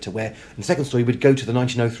story later, where in the second story we'd go to the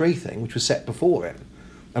 1903 thing, which was set before it,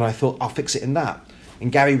 and I thought I'll fix it in that.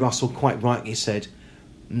 And Gary Russell quite rightly said,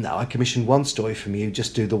 "No, I commissioned one story from you.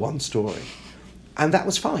 Just do the one story," and that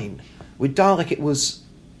was fine. With Dalek, it was.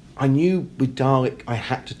 I knew with Dalek I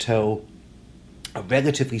had to tell a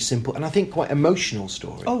relatively simple and I think quite emotional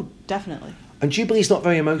story. Oh, definitely. And Jubilee's not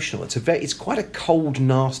very emotional. It's quite a cold,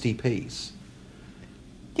 nasty piece.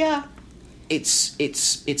 Yeah. It's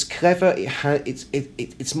clever.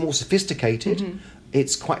 It's more sophisticated. Mm-hmm.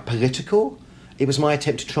 It's quite political. It was my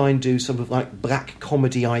attempt to try and do some of like black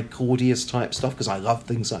comedy, Claudius type stuff because I love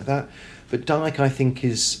things like that. But Dalek, I think,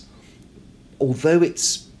 is, although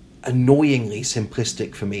it's annoyingly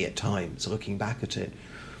simplistic for me at times, looking back at it,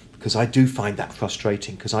 because I do find that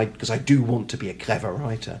frustrating, because I do want to be a clever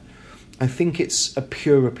writer. I think it's a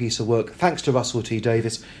purer piece of work, thanks to Russell T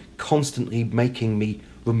Davies constantly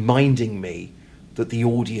reminding me that the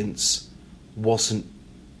audience wasn't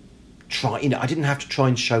trying, I didn't have to try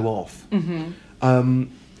and show off. Mm-hmm.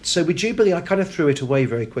 So with Jubilee, I kind of threw it away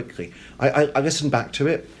very quickly. I listened back to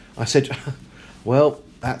it. I said, well,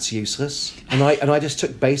 that's useless. And I just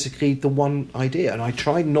took basically the one idea, and I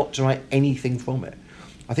tried not to write anything from it.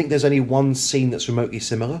 I think there's only one scene that's remotely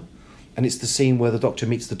similar, and it's the scene where the Doctor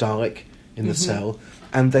meets the Dalek in the cell,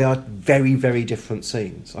 and they are very, very different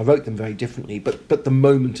scenes. I wrote them very differently, but the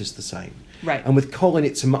moment is the same. Right. And with Colin,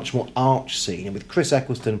 it's a much more arch scene, and with Chris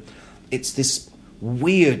Eccleston, it's this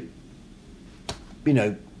weird,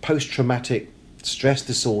 post-traumatic stress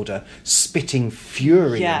disorder, spitting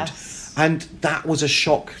fury. Yes. And that was a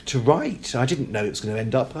shock to write. I didn't know it was going to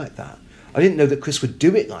end up like that. I didn't know that Chris would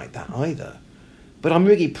do it like that either. But I'm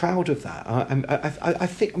really proud of that. I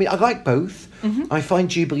think. I mean, I like both. Mm-hmm. I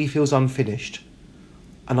find Jubilee feels unfinished,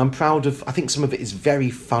 and I'm proud of. I think some of it is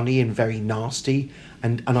very funny and very nasty,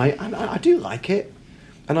 and I do like it,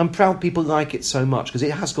 and I'm proud people like it so much because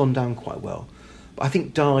it has gone down quite well. But I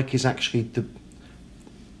think Dalek is actually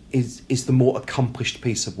the more accomplished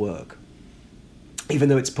piece of work, even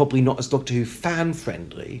though it's probably not as Doctor Who fan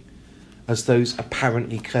friendly as those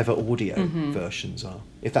apparently clever audio versions are.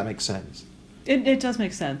 If that makes sense. It does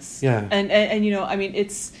make sense. Yeah. And I mean,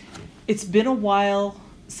 it's been a while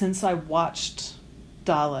since I watched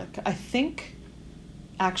Dalek. I think,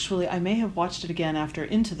 actually, I may have watched it again after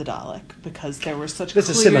Into the Dalek because there were such There's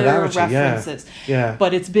clear a similarity, references. Yeah.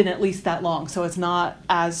 But it's been at least that long, so it's not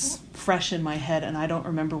as fresh in my head, and I don't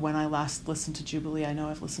remember when I last listened to Jubilee. I know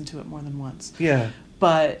I've listened to it more than once. Yeah.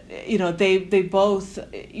 But, they both,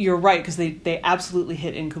 you're right, because they absolutely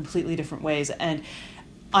hit in completely different ways. And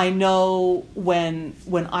I know when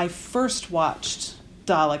I first watched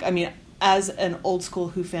Dalek, I mean, as an old school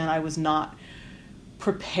Who fan, I was not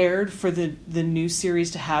prepared for the new series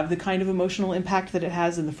to have the kind of emotional impact that it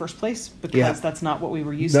has in the first place, because that's not what we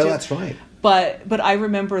were used to. No, that's right. But I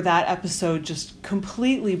remember that episode just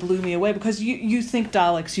completely blew me away, because you think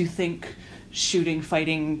Daleks, you think shooting,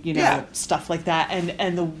 fighting, stuff like that,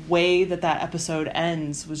 and the way that episode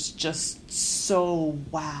ends was just so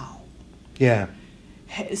wow. Yeah.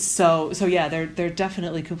 So yeah, they're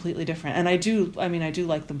definitely completely different, and I do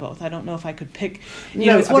like them both. I don't know if I could pick.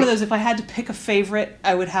 It's one of those. If I had to pick a favorite,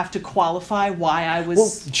 I would have to qualify why I was.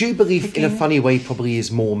 Well, Jubilee, picking. in a funny way, probably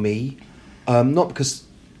is more me. Not because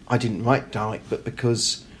I didn't write Dalek, but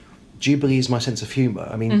because Jubilee is my sense of humour.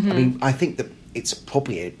 I mean, I think that it's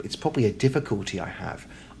probably a difficulty I have.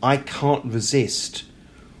 I can't resist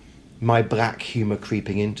my black humour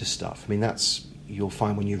creeping into stuff. I mean, that's. You'll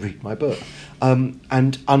find when you read my book.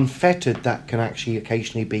 And unfettered, that can actually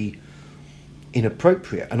occasionally be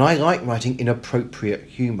inappropriate. And I like writing inappropriate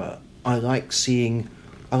humour. I like seeing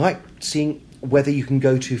whether you can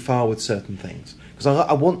go too far with certain things. Because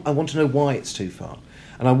I want to know why it's too far.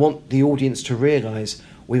 And I want the audience to realise,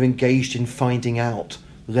 we're engaged in finding out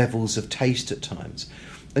levels of taste at times.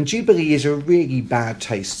 And Jubilee is a really bad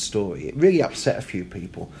taste story. It really upset a few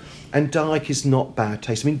people. And Dalek is not bad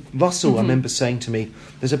taste. I mean, Russell, I remember saying to me,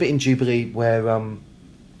 there's a bit in Jubilee where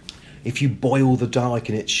if you boil the Dalek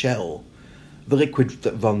in its shell, the liquid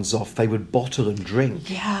that runs off, they would bottle and drink.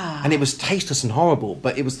 Yeah. And it was tasteless and horrible,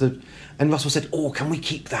 but it was and Russell said, "Oh, can we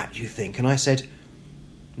keep that, do you think?" And I said,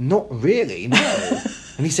 "Not really, no."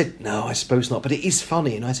 And he said, "No, I suppose not, but it is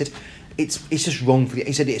funny." And I said, it's just wrong for the...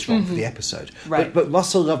 He said, "It's wrong for the episode." Right. But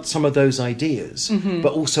Russell loved some of those ideas,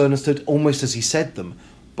 but also understood almost as he said them,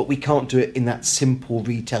 but we can't do it in that simple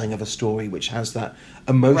retelling of a story which has that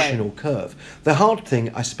emotional curve. The hard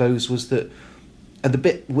thing, I suppose, was that, and the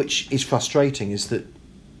bit which is frustrating, is that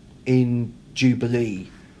in Jubilee,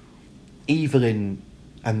 Evelyn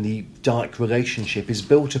and the Dalek relationship is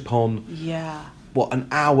built upon an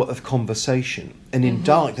hour of conversation, and in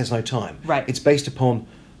Dalek there's no time. Right. It's based upon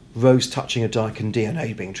Rose touching a Dalek and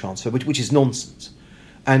DNA being transferred, which is nonsense.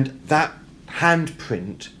 And that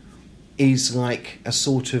handprint is like a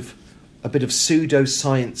bit of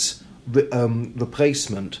pseudoscience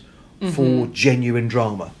replacement for genuine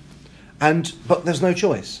drama. But there's no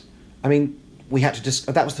choice. I mean, we had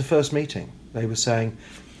to that was the first meeting. They were saying,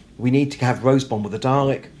 we need to have Rose bond with the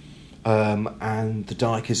Dalek, and the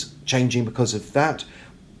Dalek is changing because of that,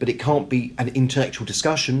 but it can't be an intellectual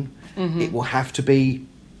discussion. It will have to be,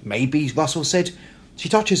 maybe Russell said, she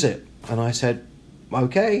touches it. And I said,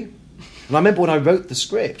 okay. And I remember when I wrote the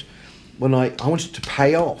script, when I wanted to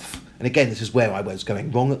pay off, and again, this is where I was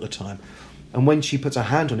going wrong at the time, and when she puts her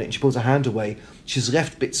hand on it and she pulls her hand away, she's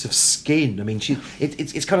left bits of skin. I mean,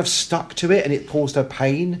 it's kind of stuck to it and it caused her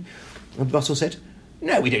pain. And Russell said,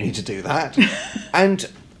 "No, we don't need to do that." And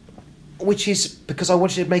which is because I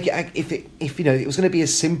wanted to make it, if it was going to be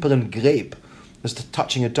as simple and glib as the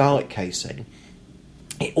touching a Dalek casing,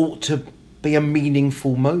 it ought to be a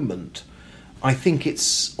meaningful moment. I think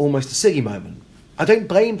it's almost a silly moment. I don't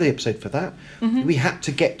blame the episode for that. We had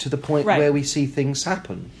to get to the point where we see things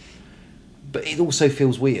happen. But it also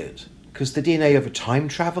feels weird, because the DNA of a time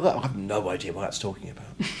traveller, I have no idea what that's talking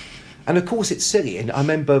about. And of course it's silly. And I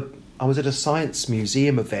remember I was at a science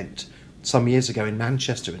museum event some years ago in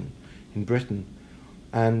Manchester in Britain,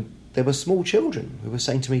 and there were small children who were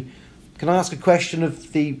saying to me, "Can I ask a question of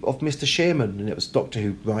Mr. Shearman?" And it was Doctor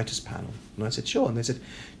Who writers panel. And I said, "Sure." And they said,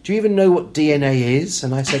 "Do you even know what DNA is?"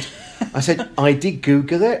 And I said, "I did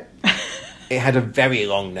Google it. It had a very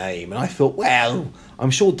long name." And I thought, well,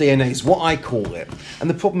 I'm sure DNA is what I call it. And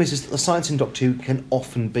the problem is that the science in Doctor Who can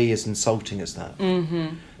often be as insulting as that.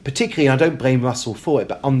 Particularly, I don't blame Russell for it,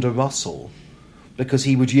 but under Russell, because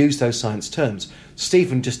he would use those science terms.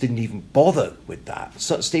 Stephen just didn't even bother with that.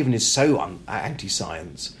 So Stephen is so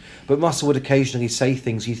anti-science. But Russell would occasionally say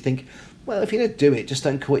things you think, well, if you're going to do it, just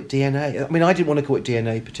don't call it DNA. I mean, I didn't want to call it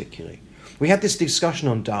DNA particularly. We had this discussion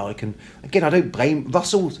on Dalek, and again, I don't blame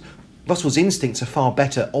Russell's instincts are far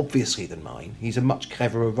better, obviously, than mine. He's a much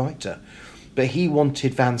cleverer writer. But he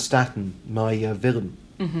wanted Van Staten, my villain,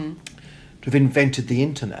 to have invented the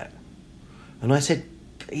internet. And I said,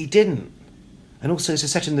 he didn't. And also, it's a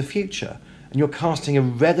set in the future, and you're casting a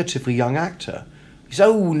relatively young actor. He said,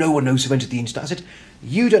 "Oh, no one knows who invented the internet." I said,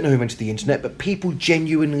 "You don't know who invented the internet, but people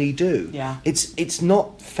genuinely do." Yeah. It's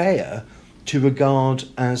not fair to regard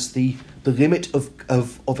as the limit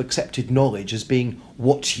of accepted knowledge as being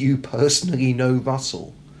what you personally know,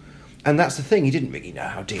 Russell. And that's the thing, he didn't really know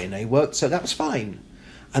how DNA worked, so that was fine.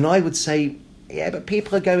 And I would say, yeah, but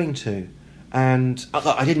people are going to. And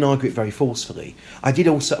I didn't argue it very forcefully. I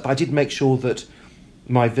did make sure that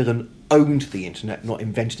my villain owned the internet, not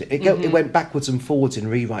invented it. It went backwards and forwards in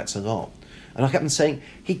rewrites a lot. And I kept on saying,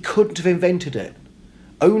 he couldn't have invented it.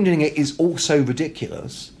 Owning it is also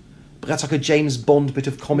ridiculous, but that's like a James Bond bit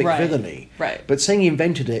of comic villainy. Right. But saying he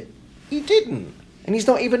invented it, he didn't. And he's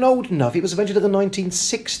not even old enough. It was invented in the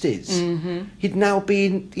 1960s. He'd now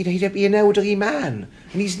be, he'd be an elderly man,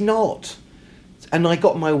 and he's not. And I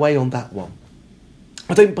got my way on that one.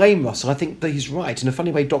 I don't blame Russell. I think that he's right. In a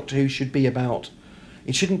funny way, Doctor Who should be about...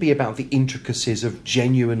 It shouldn't be about the intricacies of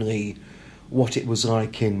genuinely what it was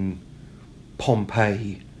like in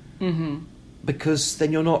Pompeii. Because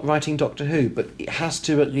then you're not writing Doctor Who. But it has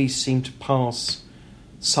to at least seem to pass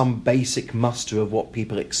some basic muster of what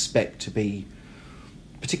people expect to be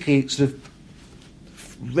particularly sort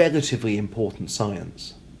of relatively important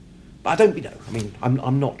science. But I don't, I mean,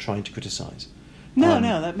 I'm not trying to criticise. No,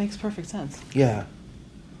 that makes perfect sense. Yeah.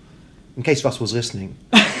 In case Russell's listening.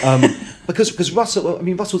 Because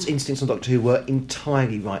Russell's instincts on Doctor Who were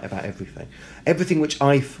entirely right about everything. Everything which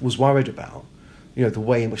I was worried about, the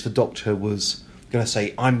way in which the Doctor was going to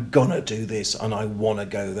say, I'm going to do this and I want to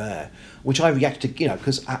go there. Which I reacted,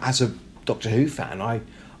 because as a Doctor Who fan,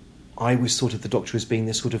 I was sort of the Doctor as being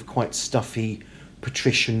this sort of quite stuffy,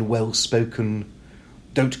 patrician, well-spoken,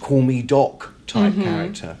 don't call me Doc type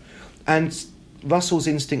character. And Russell's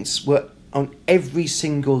instincts were on every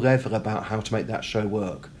single level about how to make that show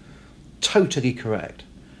work. Totally correct.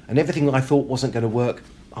 And everything that I thought wasn't going to work,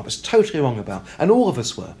 I was totally wrong about. And all of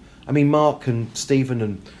us were. I mean, Mark and Stephen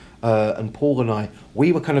and Paul and I,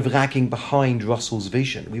 we were kind of lagging behind Russell's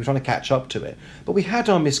vision. We were trying to catch up to it. But we had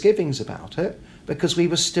our misgivings about it because we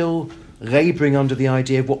were still labouring under the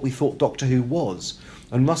idea of what we thought Doctor Who was.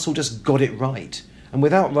 And Russell just got it right. And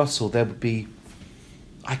without Russell, there would be...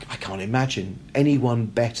 I can't imagine anyone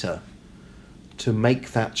better to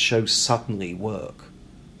make that show suddenly work.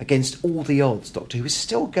 Against all the odds, Doctor Who is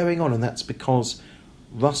still going on, and that's because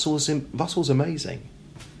Russell's amazing.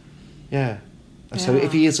 Yeah. So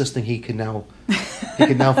if he is listening, he can now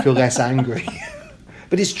feel less angry.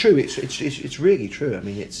 But it's true. It's really true. I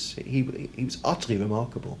mean, he was utterly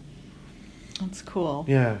remarkable. That's cool.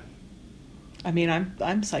 Yeah. I mean, I'm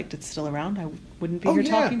psyched it's still around. I wouldn't be here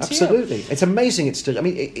talking to you. Absolutely. It's amazing it's still... I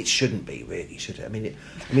mean, it shouldn't be, really, should it? I mean,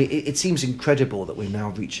 it seems incredible that we're now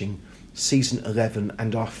reaching season 11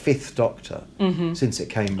 and our 5th Doctor since it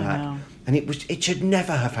came back. And it should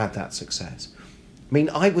never have had that success. I mean,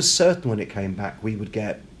 I was certain when it came back we would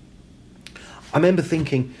get... I remember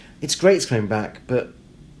thinking, it's great it's coming back, but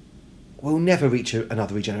we'll never reach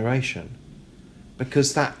another regeneration.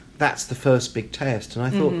 Because that's the first big test. And I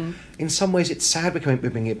thought, in some ways, it's sad we're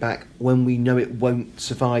bringing it back when we know it won't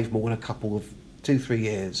survive more than a couple of 2-3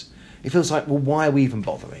 years. It feels like, well, why are we even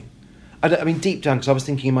bothering? I mean, deep down, because I was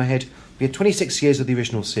thinking in my head, we had 26 years of the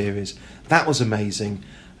original series. That was amazing.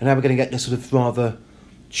 And now we're going to get this sort of rather...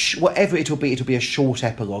 whatever it'll be a short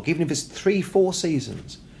epilogue, even if it's 3-4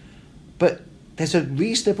 seasons. But there's a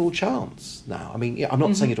reasonable chance now. I mean, I'm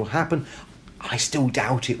not saying it'll happen. I still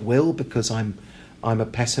doubt it will because I'm a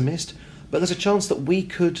pessimist. But there's a chance that we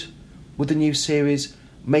could, with the new series,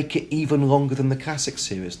 make it even longer than the classic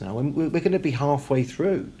series now. And we're going to be halfway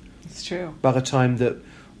through. It's true. By the time that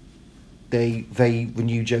they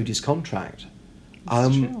renew Jodie's contract.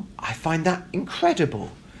 It's true. I find that incredible.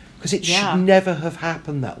 Because it should never have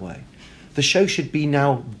happened that way. The show should be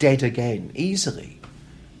now dead again, easily.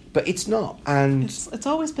 But it's not. And it's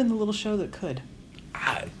always been the little show that could.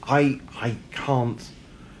 I can't...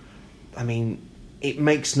 I mean, it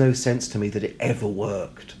makes no sense to me that it ever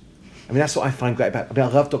worked. I mean, that's what I find great about... I mean, I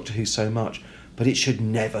love Doctor Who so much, but it should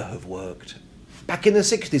never have worked. Back in the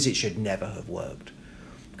 60s, it should never have worked.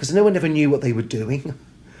 Because no one ever knew what they were doing.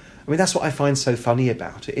 I mean, that's what I find so funny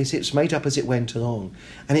about it, is it's made up as it went along,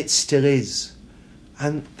 and it still is.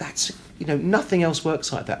 And that's, nothing else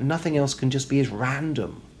works like that. Nothing else can just be as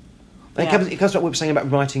random. Yeah. It comes to what we were saying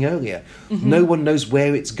about writing earlier. No one knows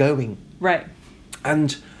where it's going. Right.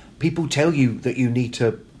 And people tell you that you need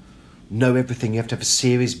to know everything. You have to have a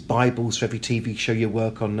series, Bibles for every TV show you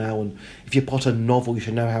work on now, and if you plot a novel, you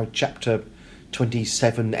should know how chapter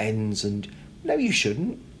 27 ends, and no, you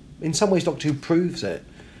shouldn't. In some ways, Doctor Who proves it.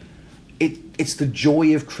 It's the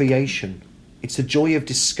joy of creation. It's the joy of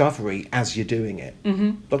discovery as you're doing it.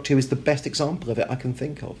 Doctor Who is the best example of it I can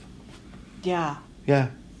think of. Yeah. Yeah.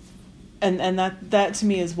 And that to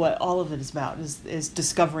me is what all of it is about, is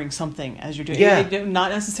discovering something as you're doing it. Yeah.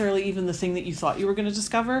 Not necessarily even the thing that you thought you were going to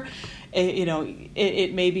discover.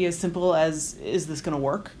 It may be as simple as, is this going to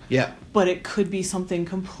work? Yeah. But it could be something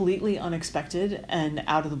completely unexpected and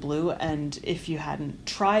out of the blue, and if you hadn't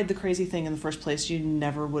tried the crazy thing in the first place, you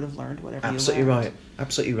never would have learned whatever Absolutely you learned. Right.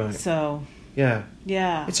 Absolutely right. So... Yeah.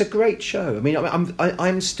 Yeah. It's a great show. I mean,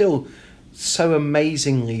 I'm still so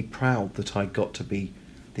amazingly proud that I got to be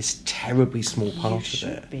this terribly small part of it. You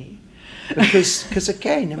should be. Because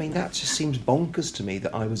again, I mean, that just seems bonkers to me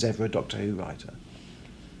that I was ever a Doctor Who writer.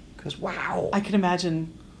 Because, wow. I can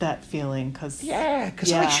imagine that feeling, because... Yeah,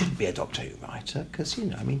 because I shouldn't be a Doctor Who writer, because,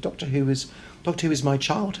 I mean, Doctor Who is my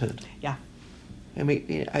childhood. Yeah. I mean,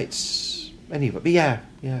 it's... Anyway, but yeah,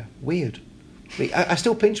 weird. I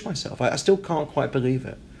still pinch myself. I still can't quite believe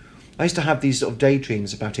it. I used to have these sort of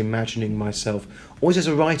daydreams about imagining myself, always as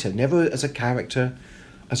a writer, never as a character,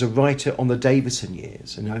 as a writer on the Davison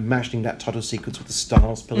years, and imagining that title sequence with the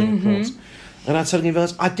stars pulling across. And I suddenly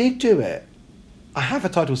realised I did do it. I have a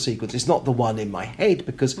title sequence. It's not the one in my head,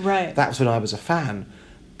 because that was when I was a fan.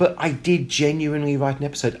 But I did genuinely write an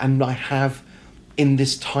episode, and I have, in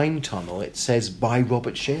this time tunnel, it says, by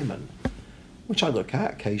Robert Shearman, which I look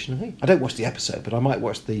at occasionally. I don't watch the episode, but I might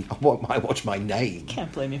watch my name.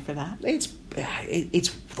 Can't blame you for that. It's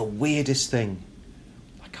the weirdest thing.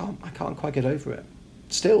 I can't quite get over it.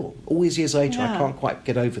 Still, all these years later, Yeah. I can't quite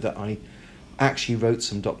get over that I actually wrote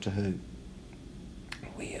some Doctor Who.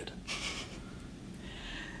 Weird.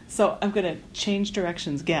 So I'm going to change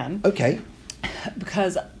directions again. Okay.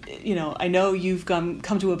 Because, I know you've come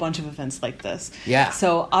to a bunch of events like this. Yeah.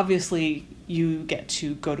 So obviously you get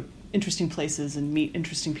to go to interesting places and meet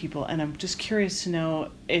interesting people. And I'm just curious to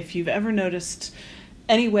know if you've ever noticed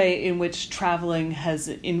any way in which traveling has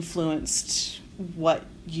influenced what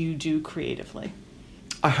you do creatively.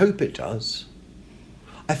 I hope it does.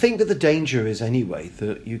 I think that the danger is, anyway,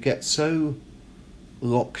 that you get so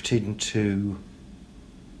locked into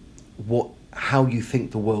how you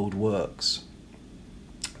think the world works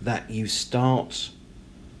that you start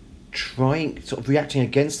sort of reacting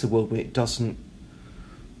against the world when it doesn't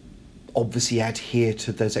obviously adhere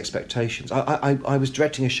to those expectations. I was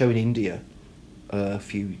directing a show in India a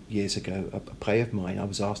few years ago, a play of mine I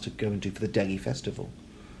was asked to go and do for the Delhi Festival.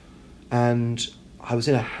 And I was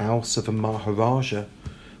in a house of a Maharaja,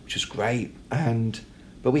 which was great,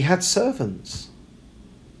 but we had servants.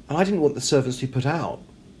 And I didn't want the servants to be put out.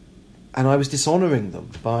 And I was dishonouring them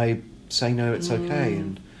by saying, no, it's okay.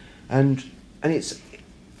 And it's...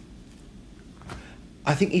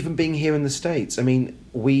 I think even being here in the States, I mean,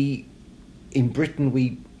 in Britain,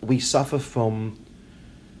 we suffer from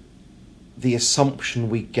the assumption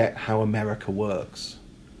we get how America works,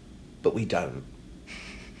 but we don't.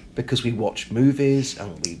 Because we watch movies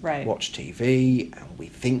and we watch TV and we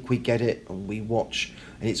think we get it and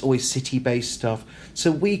and it's always city-based stuff.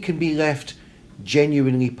 So we can be left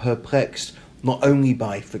genuinely perplexed, not only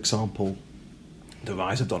by, for example, the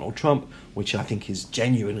rise of Donald Trump, which I think is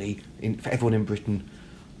genuinely, for everyone in Britain,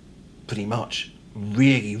 pretty much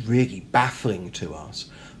really, really baffling to us,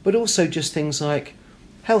 but also just things like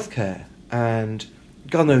healthcare and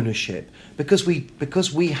gun ownership, because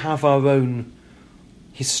we have our own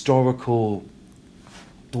historical,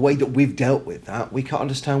 the way that we've dealt with that, we can't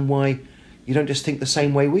understand why you don't just think the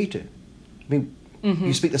same way we do. I mean,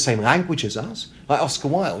 you speak the same language as us, like Oscar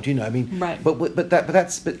Wilde, I mean, right. but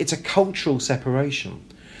it's a cultural separation.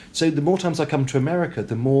 So the more times I come to America,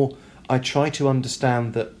 the more I try to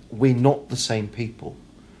understand that we're not the same people.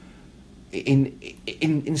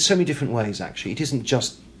 In so many different ways, actually. It isn't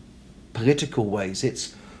just political ways.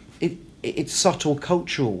 It's subtle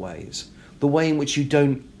cultural ways. The way in which you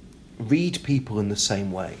don't read people in the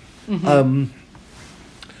same way.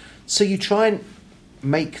 So you try and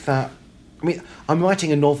make that... I mean, I'm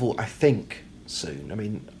writing a novel, I think, soon. I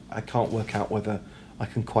mean, I can't work out whether I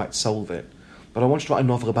can quite solve it. But I want to write a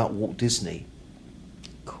novel about Walt Disney.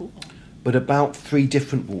 Cool. But about 3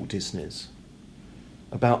 different Walt Disneys.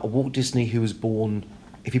 About a Walt Disney who was born,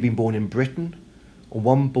 if he'd been born in Britain, or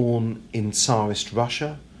one born in Tsarist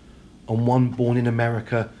Russia, and one born in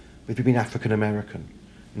America if he'd been African American.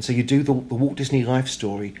 And so you do the Walt Disney life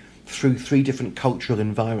story through 3 different cultural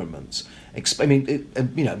environments. I mean,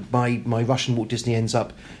 my Russian Walt Disney ends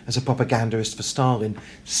up as a propagandist for Stalin,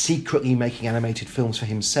 secretly making animated films for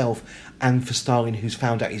himself and for Stalin, who's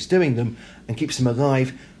found out he's doing them, and keeps him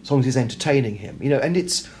alive as long as he's entertaining him. And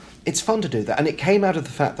it's fun to do that. And it came out of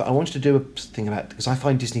the fact that I wanted to do a thing about it because I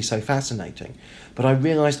find Disney so fascinating. But I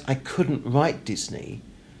realised I couldn't write Disney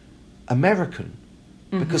American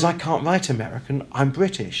because I can't write American, I'm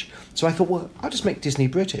British. So I thought, well, I'll just make Disney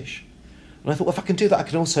British. And I thought, well, if I can do that, I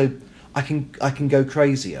can also... I can go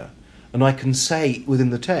crazier, and I can say within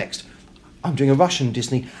the text, I'm doing a Russian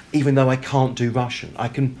Disney, even though I can't do Russian. I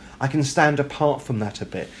can stand apart from that a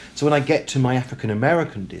bit. So when I get to my African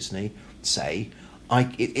American Disney, say,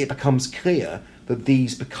 it becomes clear that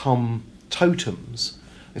these become totems.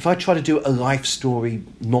 If I try to do a life story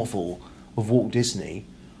novel of Walt Disney,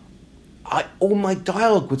 all my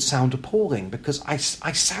dialogue would sound appalling because I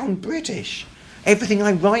sound British. Everything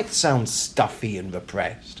I write sounds stuffy and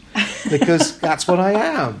repressed because that's what I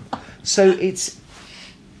am. So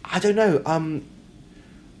I don't know.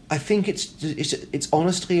 I think it's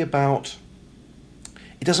honestly about.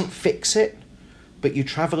 It doesn't fix it, but you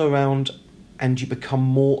travel around and you become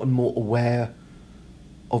more and more aware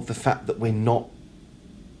of the fact that we're not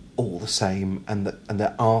all the same, and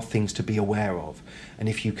there are things to be aware of. And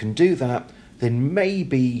if you can do that, then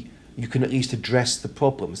maybe you can at least address the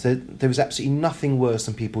problems. There is absolutely nothing worse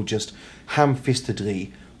than people just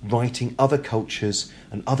ham-fistedly writing other cultures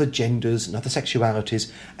and other genders and other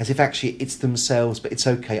sexualities as if actually it's themselves, but it's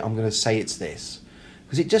okay, I'm going to say it's this.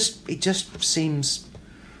 Because it just seems...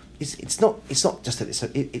 It's not just that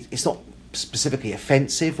it's not specifically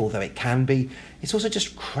offensive, although it can be. It's also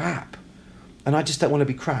just crap. And I just don't want to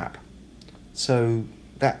be crap. So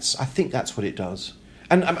I think that's what it does.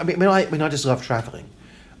 And I mean, I just love travelling.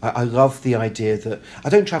 I love the idea that I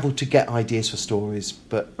don't travel to get ideas for stories,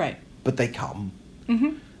 but they come.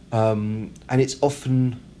 And it's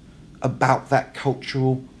often about that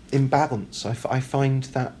cultural imbalance. I find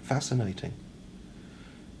that fascinating.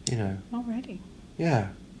 Alrighty. Yeah,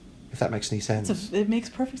 if that makes any sense. It makes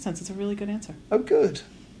perfect sense. It's a really good answer. Oh, good.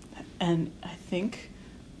 And I think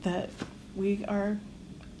that we are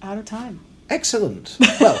out of time. Excellent.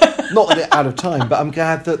 Well, not that it's out of time, but I'm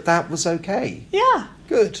glad that was okay. Yeah.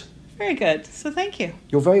 Good. Very good. So thank you.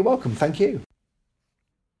 You're very welcome. Thank you.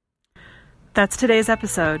 That's today's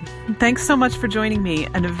episode. Thanks so much for joining me,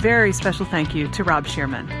 and a very special thank you to Rob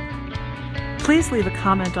Shearman. Please leave a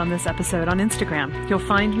comment on this episode on Instagram. You'll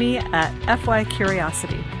find me at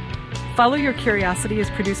FYCuriosity. Follow Your Curiosity is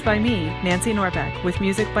produced by me, Nancy Norbeck, with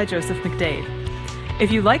music by Joseph McDade.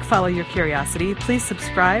 If you like Follow Your Curiosity, please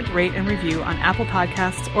subscribe, rate, and review on Apple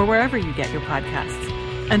Podcasts or wherever you get your podcasts.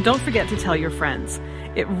 And don't forget to tell your friends.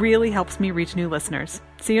 It really helps me reach new listeners.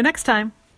 See you next time.